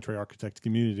to the EntreArchitect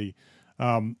community.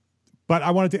 But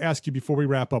I wanted to ask you before we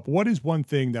wrap up, what is one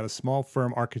thing that a small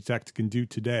firm architect can do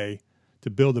today to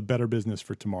build a better business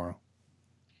for tomorrow?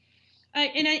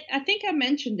 I think I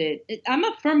mentioned it. I'm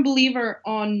a firm believer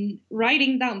on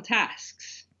writing down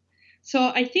tasks.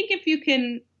 So I think if you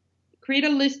can create a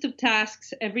list of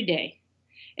tasks every day,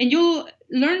 and you'll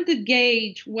learn to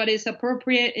gauge what is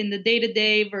appropriate in the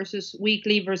day-to-day versus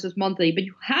weekly versus monthly, but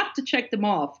you have to check them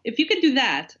off. If you can do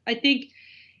that, I think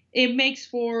it makes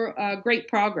for great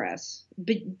progress.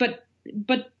 But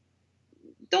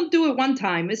don't do it one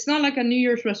time. It's not like a New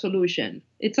Year's resolution.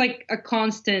 It's like a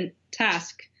constant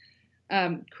task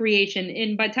creation.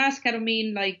 And by task, I don't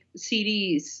mean like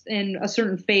CDs in a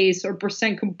certain phase or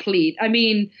percent complete. I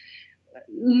mean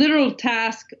literal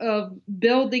task of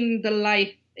building the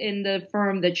life in the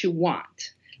firm that you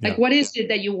want. Like, what is it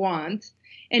that you want?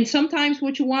 And sometimes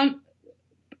what you want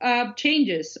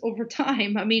changes over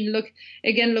time. I mean, look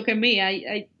at me.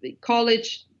 I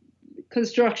college,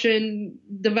 construction,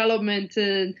 development,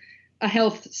 a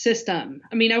health system.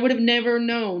 I mean, I would have never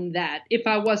known that if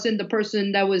I wasn't the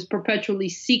person that was perpetually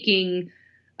seeking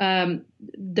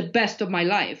the best of my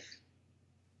life.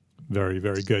 Very,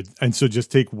 very good. And so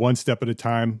just take one step at a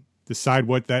time, decide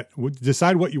what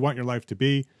you want your life to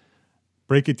be,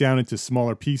 break it down into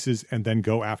smaller pieces, and then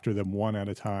go after them one at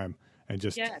a time, and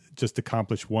just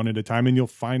accomplish one at a time. And you'll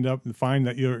find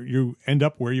that you end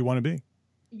up where you want to be.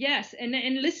 Yes. And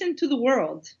listen to the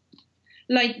world.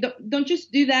 Like, don't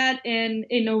just do that and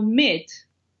omit.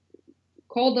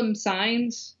 Call them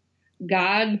signs,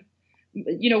 God,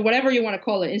 whatever you want to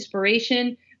call it,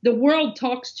 inspiration. The world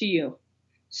talks to you.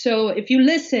 So if you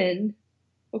listen,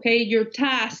 okay, your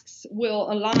tasks will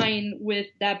align with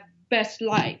that best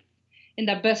life and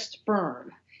that best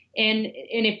firm. And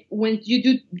when you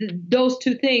do those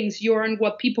two things, you're in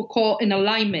what people call an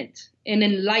alignment, an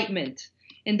enlightenment.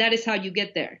 And that is how you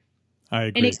get there. I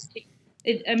agree.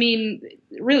 And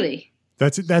really.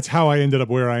 That's how I ended up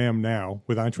where I am now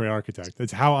with EntreArchitect.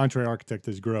 That's how EntreArchitect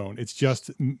has grown. It's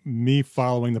just me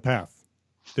following the path.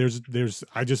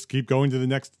 I just keep going to the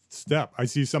next step. I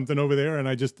see something over there,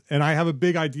 and I have a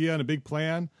big idea and a big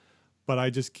plan, but I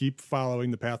just keep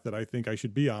following the path that I think I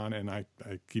should be on, and I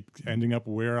keep ending up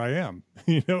where I am.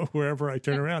 Wherever I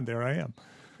turn around, there I am.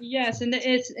 Yes, and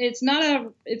it's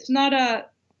not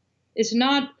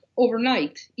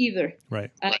overnight either.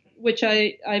 Right. Which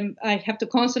I have to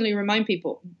constantly remind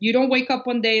people. You don't wake up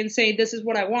one day and say, this is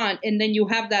what I want, and then you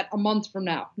have that a month from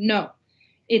now. No.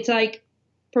 It's like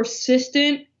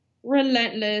persistent,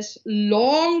 relentless,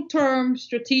 long-term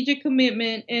strategic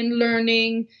commitment and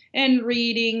learning and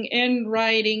reading and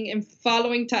writing and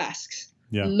following tasks.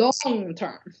 Yeah.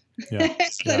 Long-term. Yeah.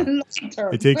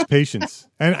 Long-term. It takes patience.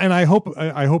 And I hope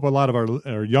a lot of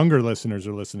our younger listeners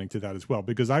are listening to that as well,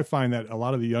 because I find that a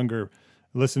lot of the younger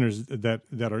listeners that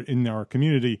are in our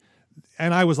community,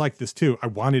 and I was like this too, I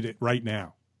wanted it right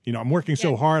now. I'm working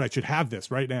so hard, I should have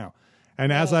this right now.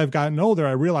 And as I've gotten older,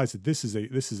 I realized that this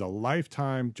is a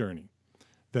lifetime journey.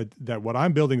 That what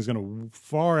I'm building is going to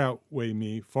far outweigh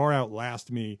me, far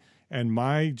outlast me, and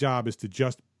my job is to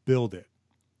just build it,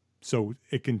 so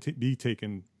it can be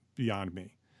taken beyond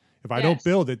me. If I don't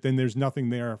build it, then there's nothing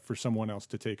there for someone else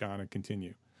to take on and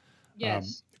continue.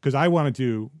 Yes, because I want to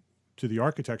do to the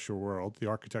architecture world, the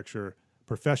architecture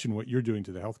profession, what you're doing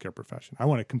to the healthcare profession. I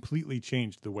want to completely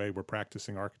change the way we're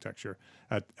practicing architecture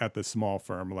at the small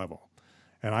firm level.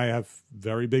 And I have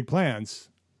very big plans,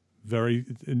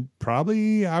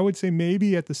 probably, I would say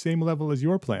maybe at the same level as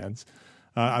your plans,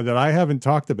 that I haven't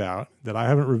talked about, that I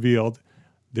haven't revealed.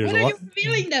 When are you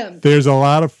revealing them? There's a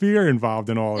lot of fear involved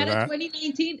in all of that.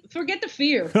 2019, forget the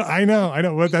fear. I know.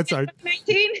 But that's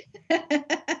 2019.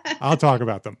 I'll talk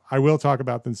about them. I will talk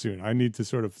about them soon. I need to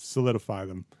sort of solidify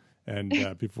them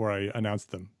and before I announce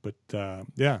them. But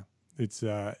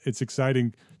it's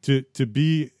exciting to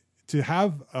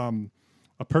have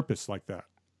a purpose like that.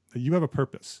 You have a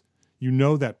purpose. You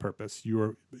know that purpose. You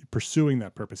are pursuing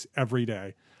that purpose every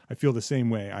day. I feel the same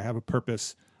way. I have a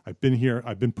purpose. I've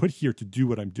been put here to do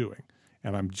what I'm doing,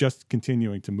 and I'm just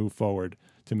continuing to move forward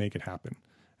to make it happen.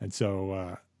 And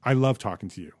so I love talking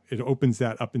to you. It opens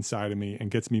that up inside of me and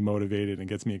gets me motivated and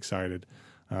gets me excited.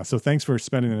 So thanks for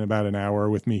spending about an hour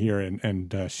with me here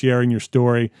and sharing your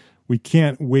story. We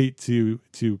can't wait to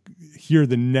hear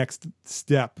the next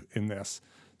step in this.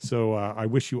 So I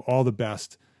wish you all the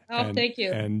best. Thank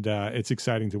you. And it's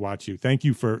exciting to watch you. Thank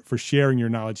you for sharing your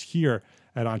knowledge here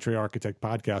at EntreArchitect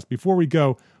Podcast. Before we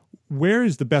go, where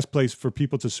is the best place for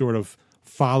people to sort of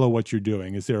follow what you're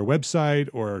doing? Is there a website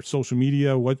or social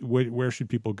media? Where should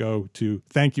people go to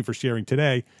thank you for sharing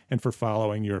today and for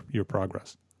following your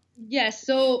progress? Yes.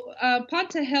 So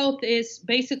Ponte Health is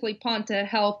basically Ponte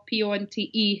Health,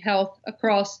 Ponte Health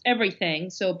across everything.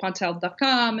 So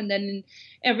pontehealth.com, and then in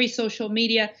every social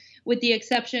media, with the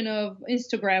exception of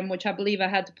Instagram, which I believe I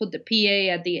had to put the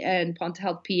PA at the end, Ponte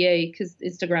Health PA, because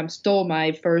Instagram stole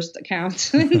my first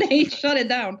account and they shut it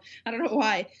down. I don't know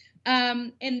why.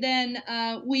 And then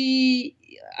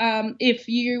if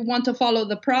you want to follow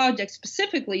the project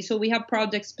specifically, so we have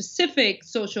project specific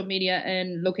social media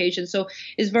and locations. So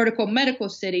it's Vertical Medical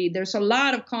City. There's a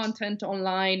lot of content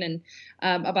online and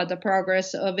about the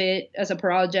progress of it as a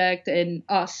project and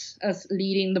us as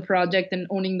leading the project and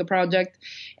owning the project.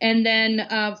 And then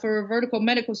for Vertical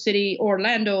Medical City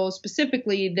Orlando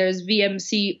specifically, there's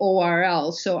VMC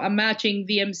ORL. So I'm matching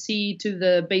VMC to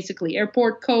the basically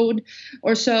airport code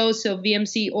or so. So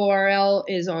VMC ORL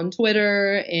is on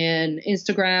Twitter and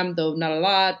Instagram, though not a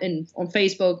lot, and on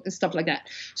Facebook and stuff like that.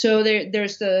 So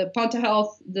there's the Ponte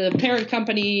Health, the parent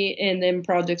company, and then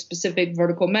project specific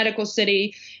Vertical Medical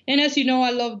City. And as you know, I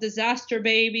love disaster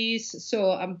babies,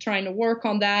 so I'm trying to work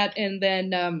on that. And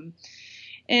then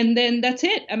that's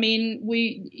it. I mean,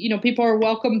 people are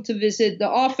welcome to visit the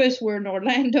office. We're in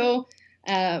Orlando,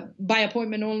 by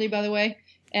appointment only, by the way.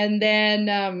 And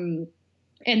then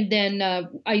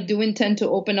I do intend to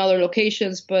open other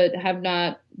locations, but have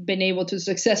not been able to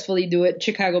successfully do it.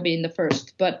 Chicago being the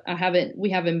first, but we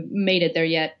haven't made it there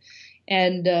yet.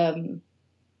 And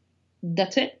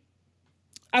that's it.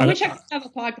 I wish I could have a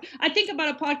podcast. I think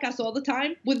about a podcast all the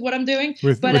time with what I'm doing.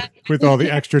 With all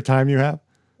the extra time you have?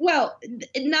 Well,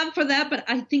 not for that, but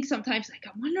I think sometimes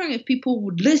I'm wondering if people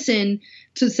would listen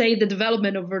to, say, the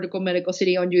development of Vertical Medical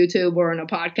City on YouTube or on a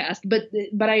podcast. But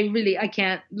I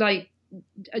can't, I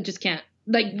just can't.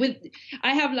 I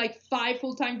have 5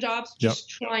 full-time jobs just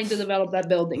trying to develop that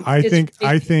building. I think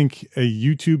a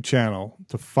YouTube channel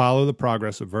to follow the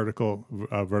progress of Vertical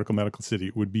Medical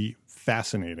City would be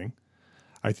fascinating.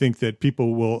 I think that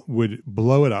people would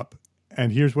blow it up.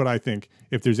 And here's what I think.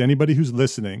 If there's anybody who's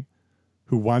listening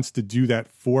who wants to do that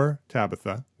for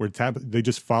Tabitha, where they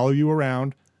just follow you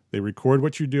around, they record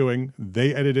what you're doing,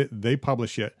 they edit it, they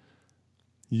publish it,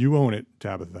 you own it,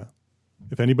 Tabitha.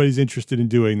 If anybody's interested in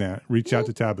doing that, reach out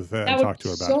to Tabitha and talk to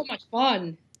her about it. So much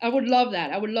fun. I would love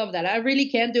that. I really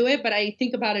can't do it, but I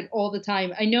think about it all the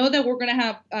time. I know that we're going to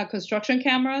have construction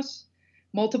cameras,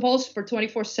 multiples for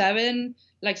 24/7,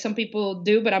 like some people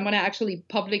do, but I'm going to actually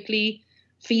publicly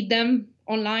feed them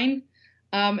online.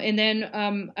 And then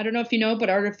I don't know if you know, but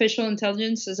artificial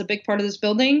intelligence is a big part of this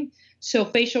building. So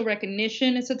facial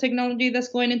recognition is a technology that's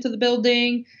going into the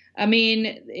building. I mean,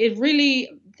 it really,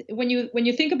 when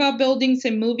you think about buildings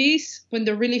in movies, when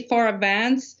they're really far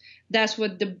advanced, that's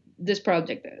what this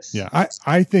project is. Yeah,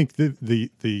 I think the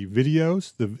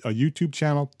videos, a YouTube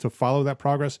channel to follow that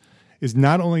progress is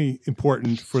not only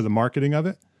important for the marketing of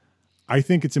it, I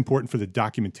think it's important for the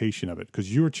documentation of it,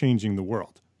 because you're changing the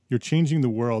world. You're changing the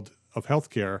world of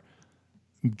healthcare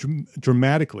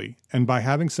dramatically. And by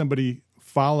having somebody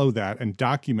follow that and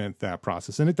document that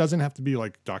process, and it doesn't have to be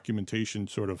like documentation,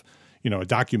 sort of, a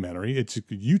documentary. It's a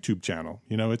YouTube channel.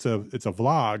 It's a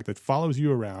vlog that follows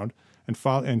you around and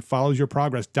follows your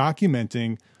progress,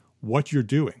 documenting what you're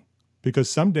doing.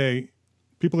 Because someday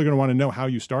people are going to want to know how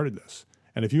you started this.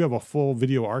 And if you have a full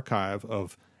video archive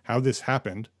of how this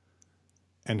happened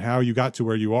and how you got to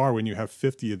where you are when you have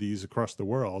 50 of these across the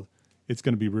world, it's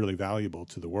going to be really valuable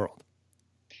to the world.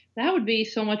 That would be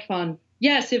so much fun.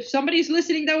 Yes, if somebody's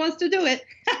listening that wants to do it.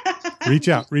 reach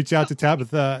out to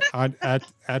Tabitha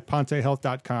at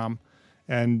pontehealth.com.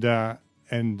 And I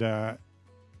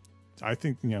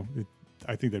think,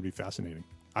 I think that'd be fascinating.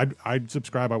 I'd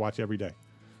subscribe. I watch every day.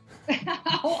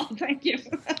 Oh, thank you.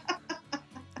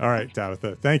 All right,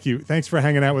 Tabitha. Thank you. Thanks for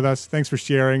hanging out with us. Thanks for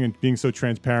sharing and being so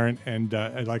transparent. And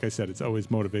like I said, it's always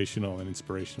motivational and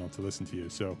inspirational to listen to you.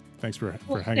 So thanks for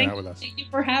hanging out with us. Thank you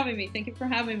for having me.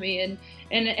 And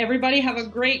everybody have a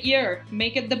great year.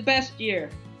 Make it the best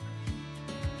year.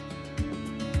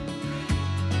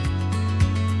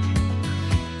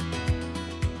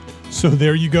 So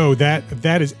there you go.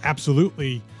 That is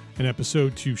absolutely an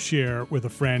episode to share with a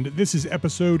friend. This is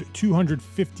episode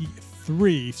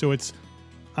 253. So it's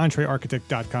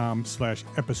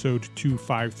EntreArchitect.com/episode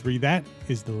 253. That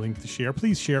is the link to share.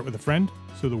 Please share it with a friend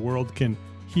so the world can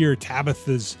hear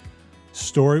Tabitha's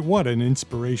story. What an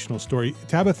inspirational story.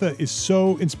 Tabitha is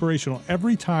so inspirational.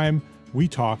 Every time we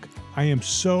talk, I am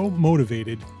so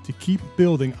motivated to keep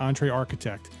building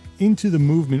EntreArchitect into the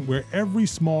movement where every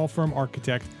small firm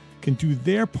architect can do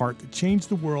their part to change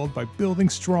the world by building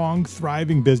strong,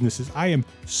 thriving businesses. I am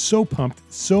so pumped,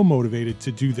 so motivated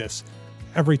to do this.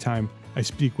 Every time I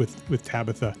speak with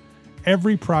Tabitha,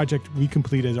 every project we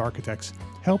complete as architects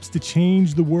helps to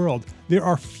change the world. There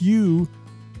are few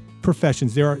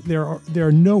professions. Are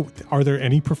there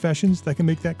any professions that can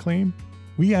make that claim?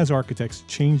 We as architects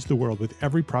change the world with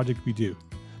every project we do.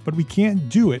 But we can't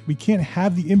do it. We can't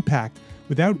have the impact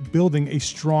without building a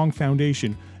strong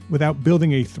foundation, without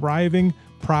building a thriving,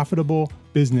 profitable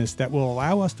business that will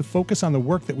allow us to focus on the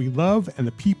work that we love and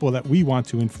the people that we want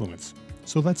to influence.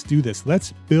 So let's do this.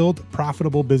 Let's build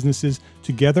profitable businesses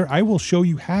together. I will show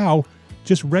you how.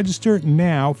 Just register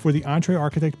now for the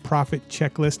EntreArchitect Profit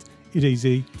Checklist. It is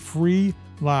a free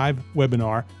live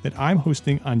webinar that I'm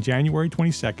hosting on January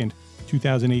 22nd,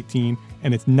 2018,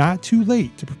 and it's not too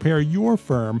late to prepare your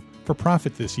firm for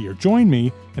profit this year. Join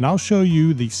me, and I'll show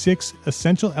you the 6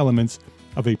 essential elements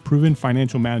of a proven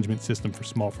financial management system for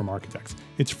small firm architects.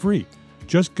 It's free.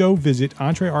 Just go visit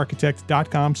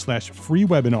entrearchitect.com/free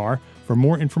webinar for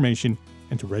more information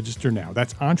and to register now.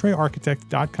 That's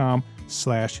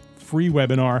entrearchitect.com/free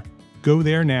webinar. Go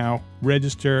there now,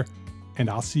 register, and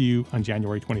I'll see you on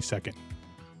January 22nd.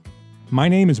 My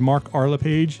name is Mark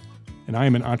Arlepage, and I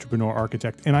am an entrepreneur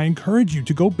architect, and I encourage you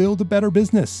to go build a better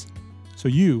business so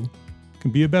you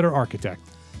can be a better architect.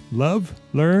 Love,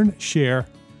 learn, share.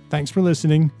 Thanks for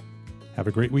listening. Have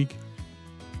a great week.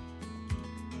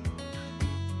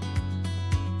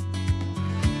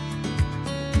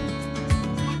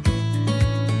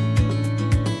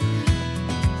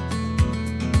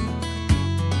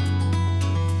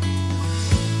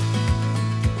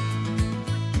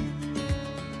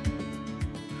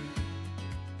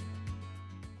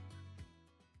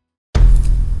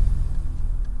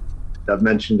 I've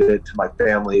mentioned it to my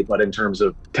family, but in terms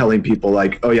of telling people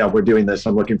like, oh yeah, we're doing this,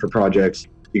 I'm looking for projects,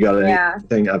 you got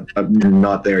anything? I'm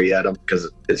not there yet because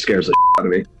it scares the shit out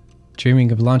of me.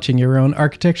 Dreaming of launching your own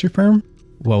architecture firm?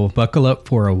 Well, buckle up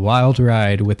for a wild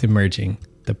ride with Emerging,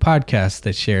 the podcast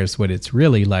that shares what it's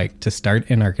really like to start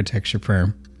an architecture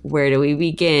firm. Where do we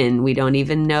begin? We don't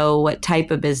even know what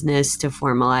type of business to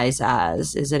formalize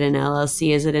as. Is it an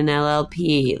LLC? Is it an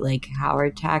LLP? Like, how are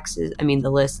taxes? I mean,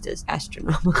 the list is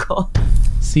astronomical.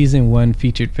 Season 1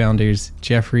 featured founders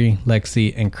Jeffrey,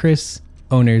 Lexi, and Chris,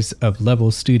 owners of Level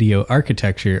Studio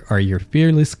Architecture, are your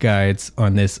fearless guides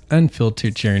on this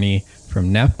unfiltered journey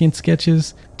from napkin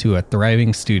sketches to a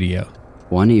thriving studio.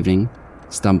 One evening,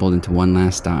 stumbled into one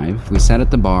last dive, we sat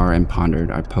at the bar and pondered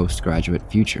our postgraduate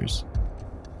futures.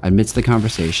 Amidst the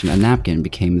conversation, a napkin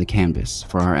became the canvas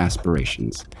for our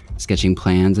aspirations, sketching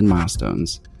plans and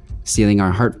milestones, sealing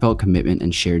our heartfelt commitment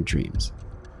and shared dreams.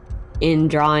 In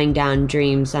drawing down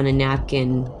dreams on a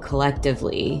napkin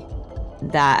collectively,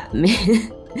 that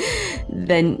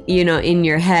then, you know, in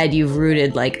your head, you've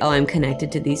rooted like, oh, I'm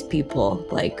connected to these people,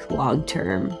 like long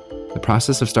term. The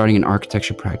process of starting an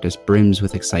architecture practice brims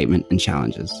with excitement and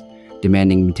challenges,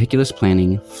 demanding meticulous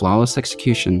planning, flawless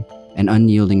execution, and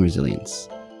unyielding resilience.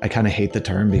 I kind of hate the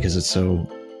term because it's so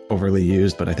overly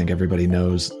used, but I think everybody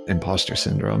knows imposter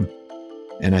syndrome.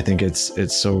 And I think it's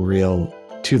so real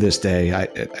to this day. I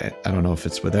don't know if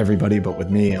it's with everybody, but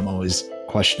with me, I'm always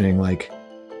questioning like,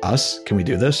 us, can we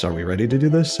do this? Are we ready to do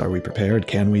this? Are we prepared?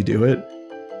 Can we do it?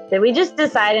 Did we just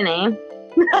decide a name?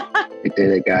 We did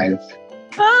it, guys.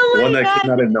 Oh my One that God. came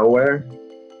out of nowhere.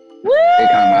 Woo! It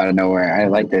came out of nowhere. I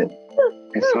liked it.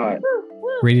 I saw it.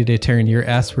 Ready to turn your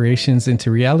aspirations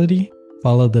into reality?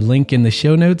 Follow the link in the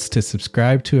show notes to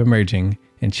subscribe to Emerging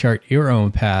and chart your own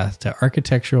path to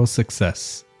architectural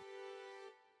success.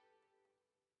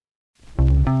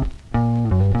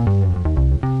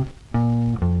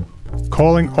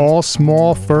 Calling all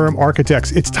small firm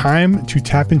architects. It's time to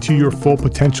tap into your full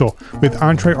potential with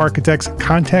EntreArchitect's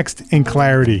Context and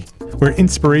Clarity, where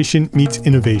inspiration meets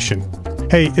innovation.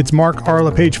 Hey, it's Mark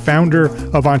Arlepage, founder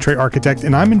of EntreArchitect,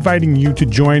 and I'm inviting you to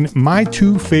join my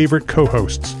 2 favorite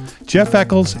co-hosts, Jeff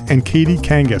Eccles and Katie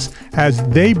Kangas, as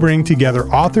they bring together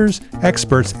authors,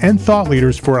 experts, and thought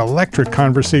leaders for electric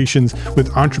conversations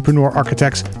with entrepreneur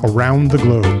architects around the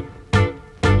globe.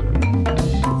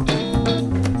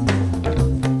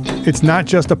 It's not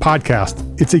just a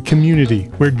podcast, it's a community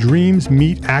where dreams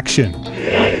meet action.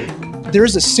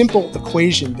 There's a simple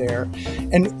equation there.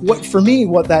 And what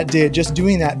that did, just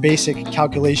doing that basic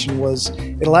calculation, was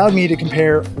it allowed me to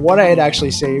compare what I had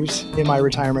actually saved in my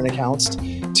retirement accounts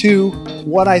to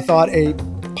what I thought a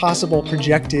possible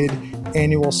projected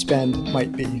annual spend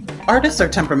might be. Artists are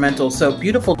temperamental, so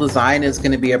beautiful design is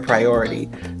going to be a priority.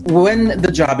 When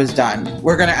the job is done,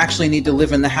 we're going to actually need to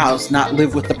live in the house, not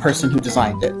live with the person who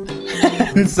designed it.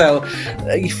 And so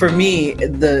for me,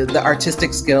 the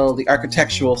artistic skill, the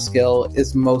architectural skill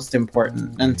is most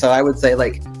important. And so I would say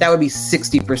that would be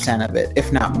 60% of it,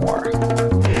 if not more.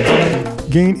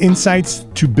 Gain insights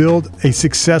to build a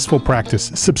successful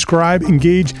practice. Subscribe,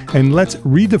 engage, and let's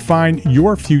redefine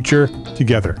your future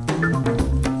together.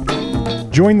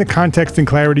 Join the Context and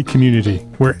Clarity community,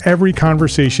 where every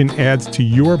conversation adds to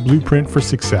your blueprint for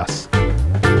success.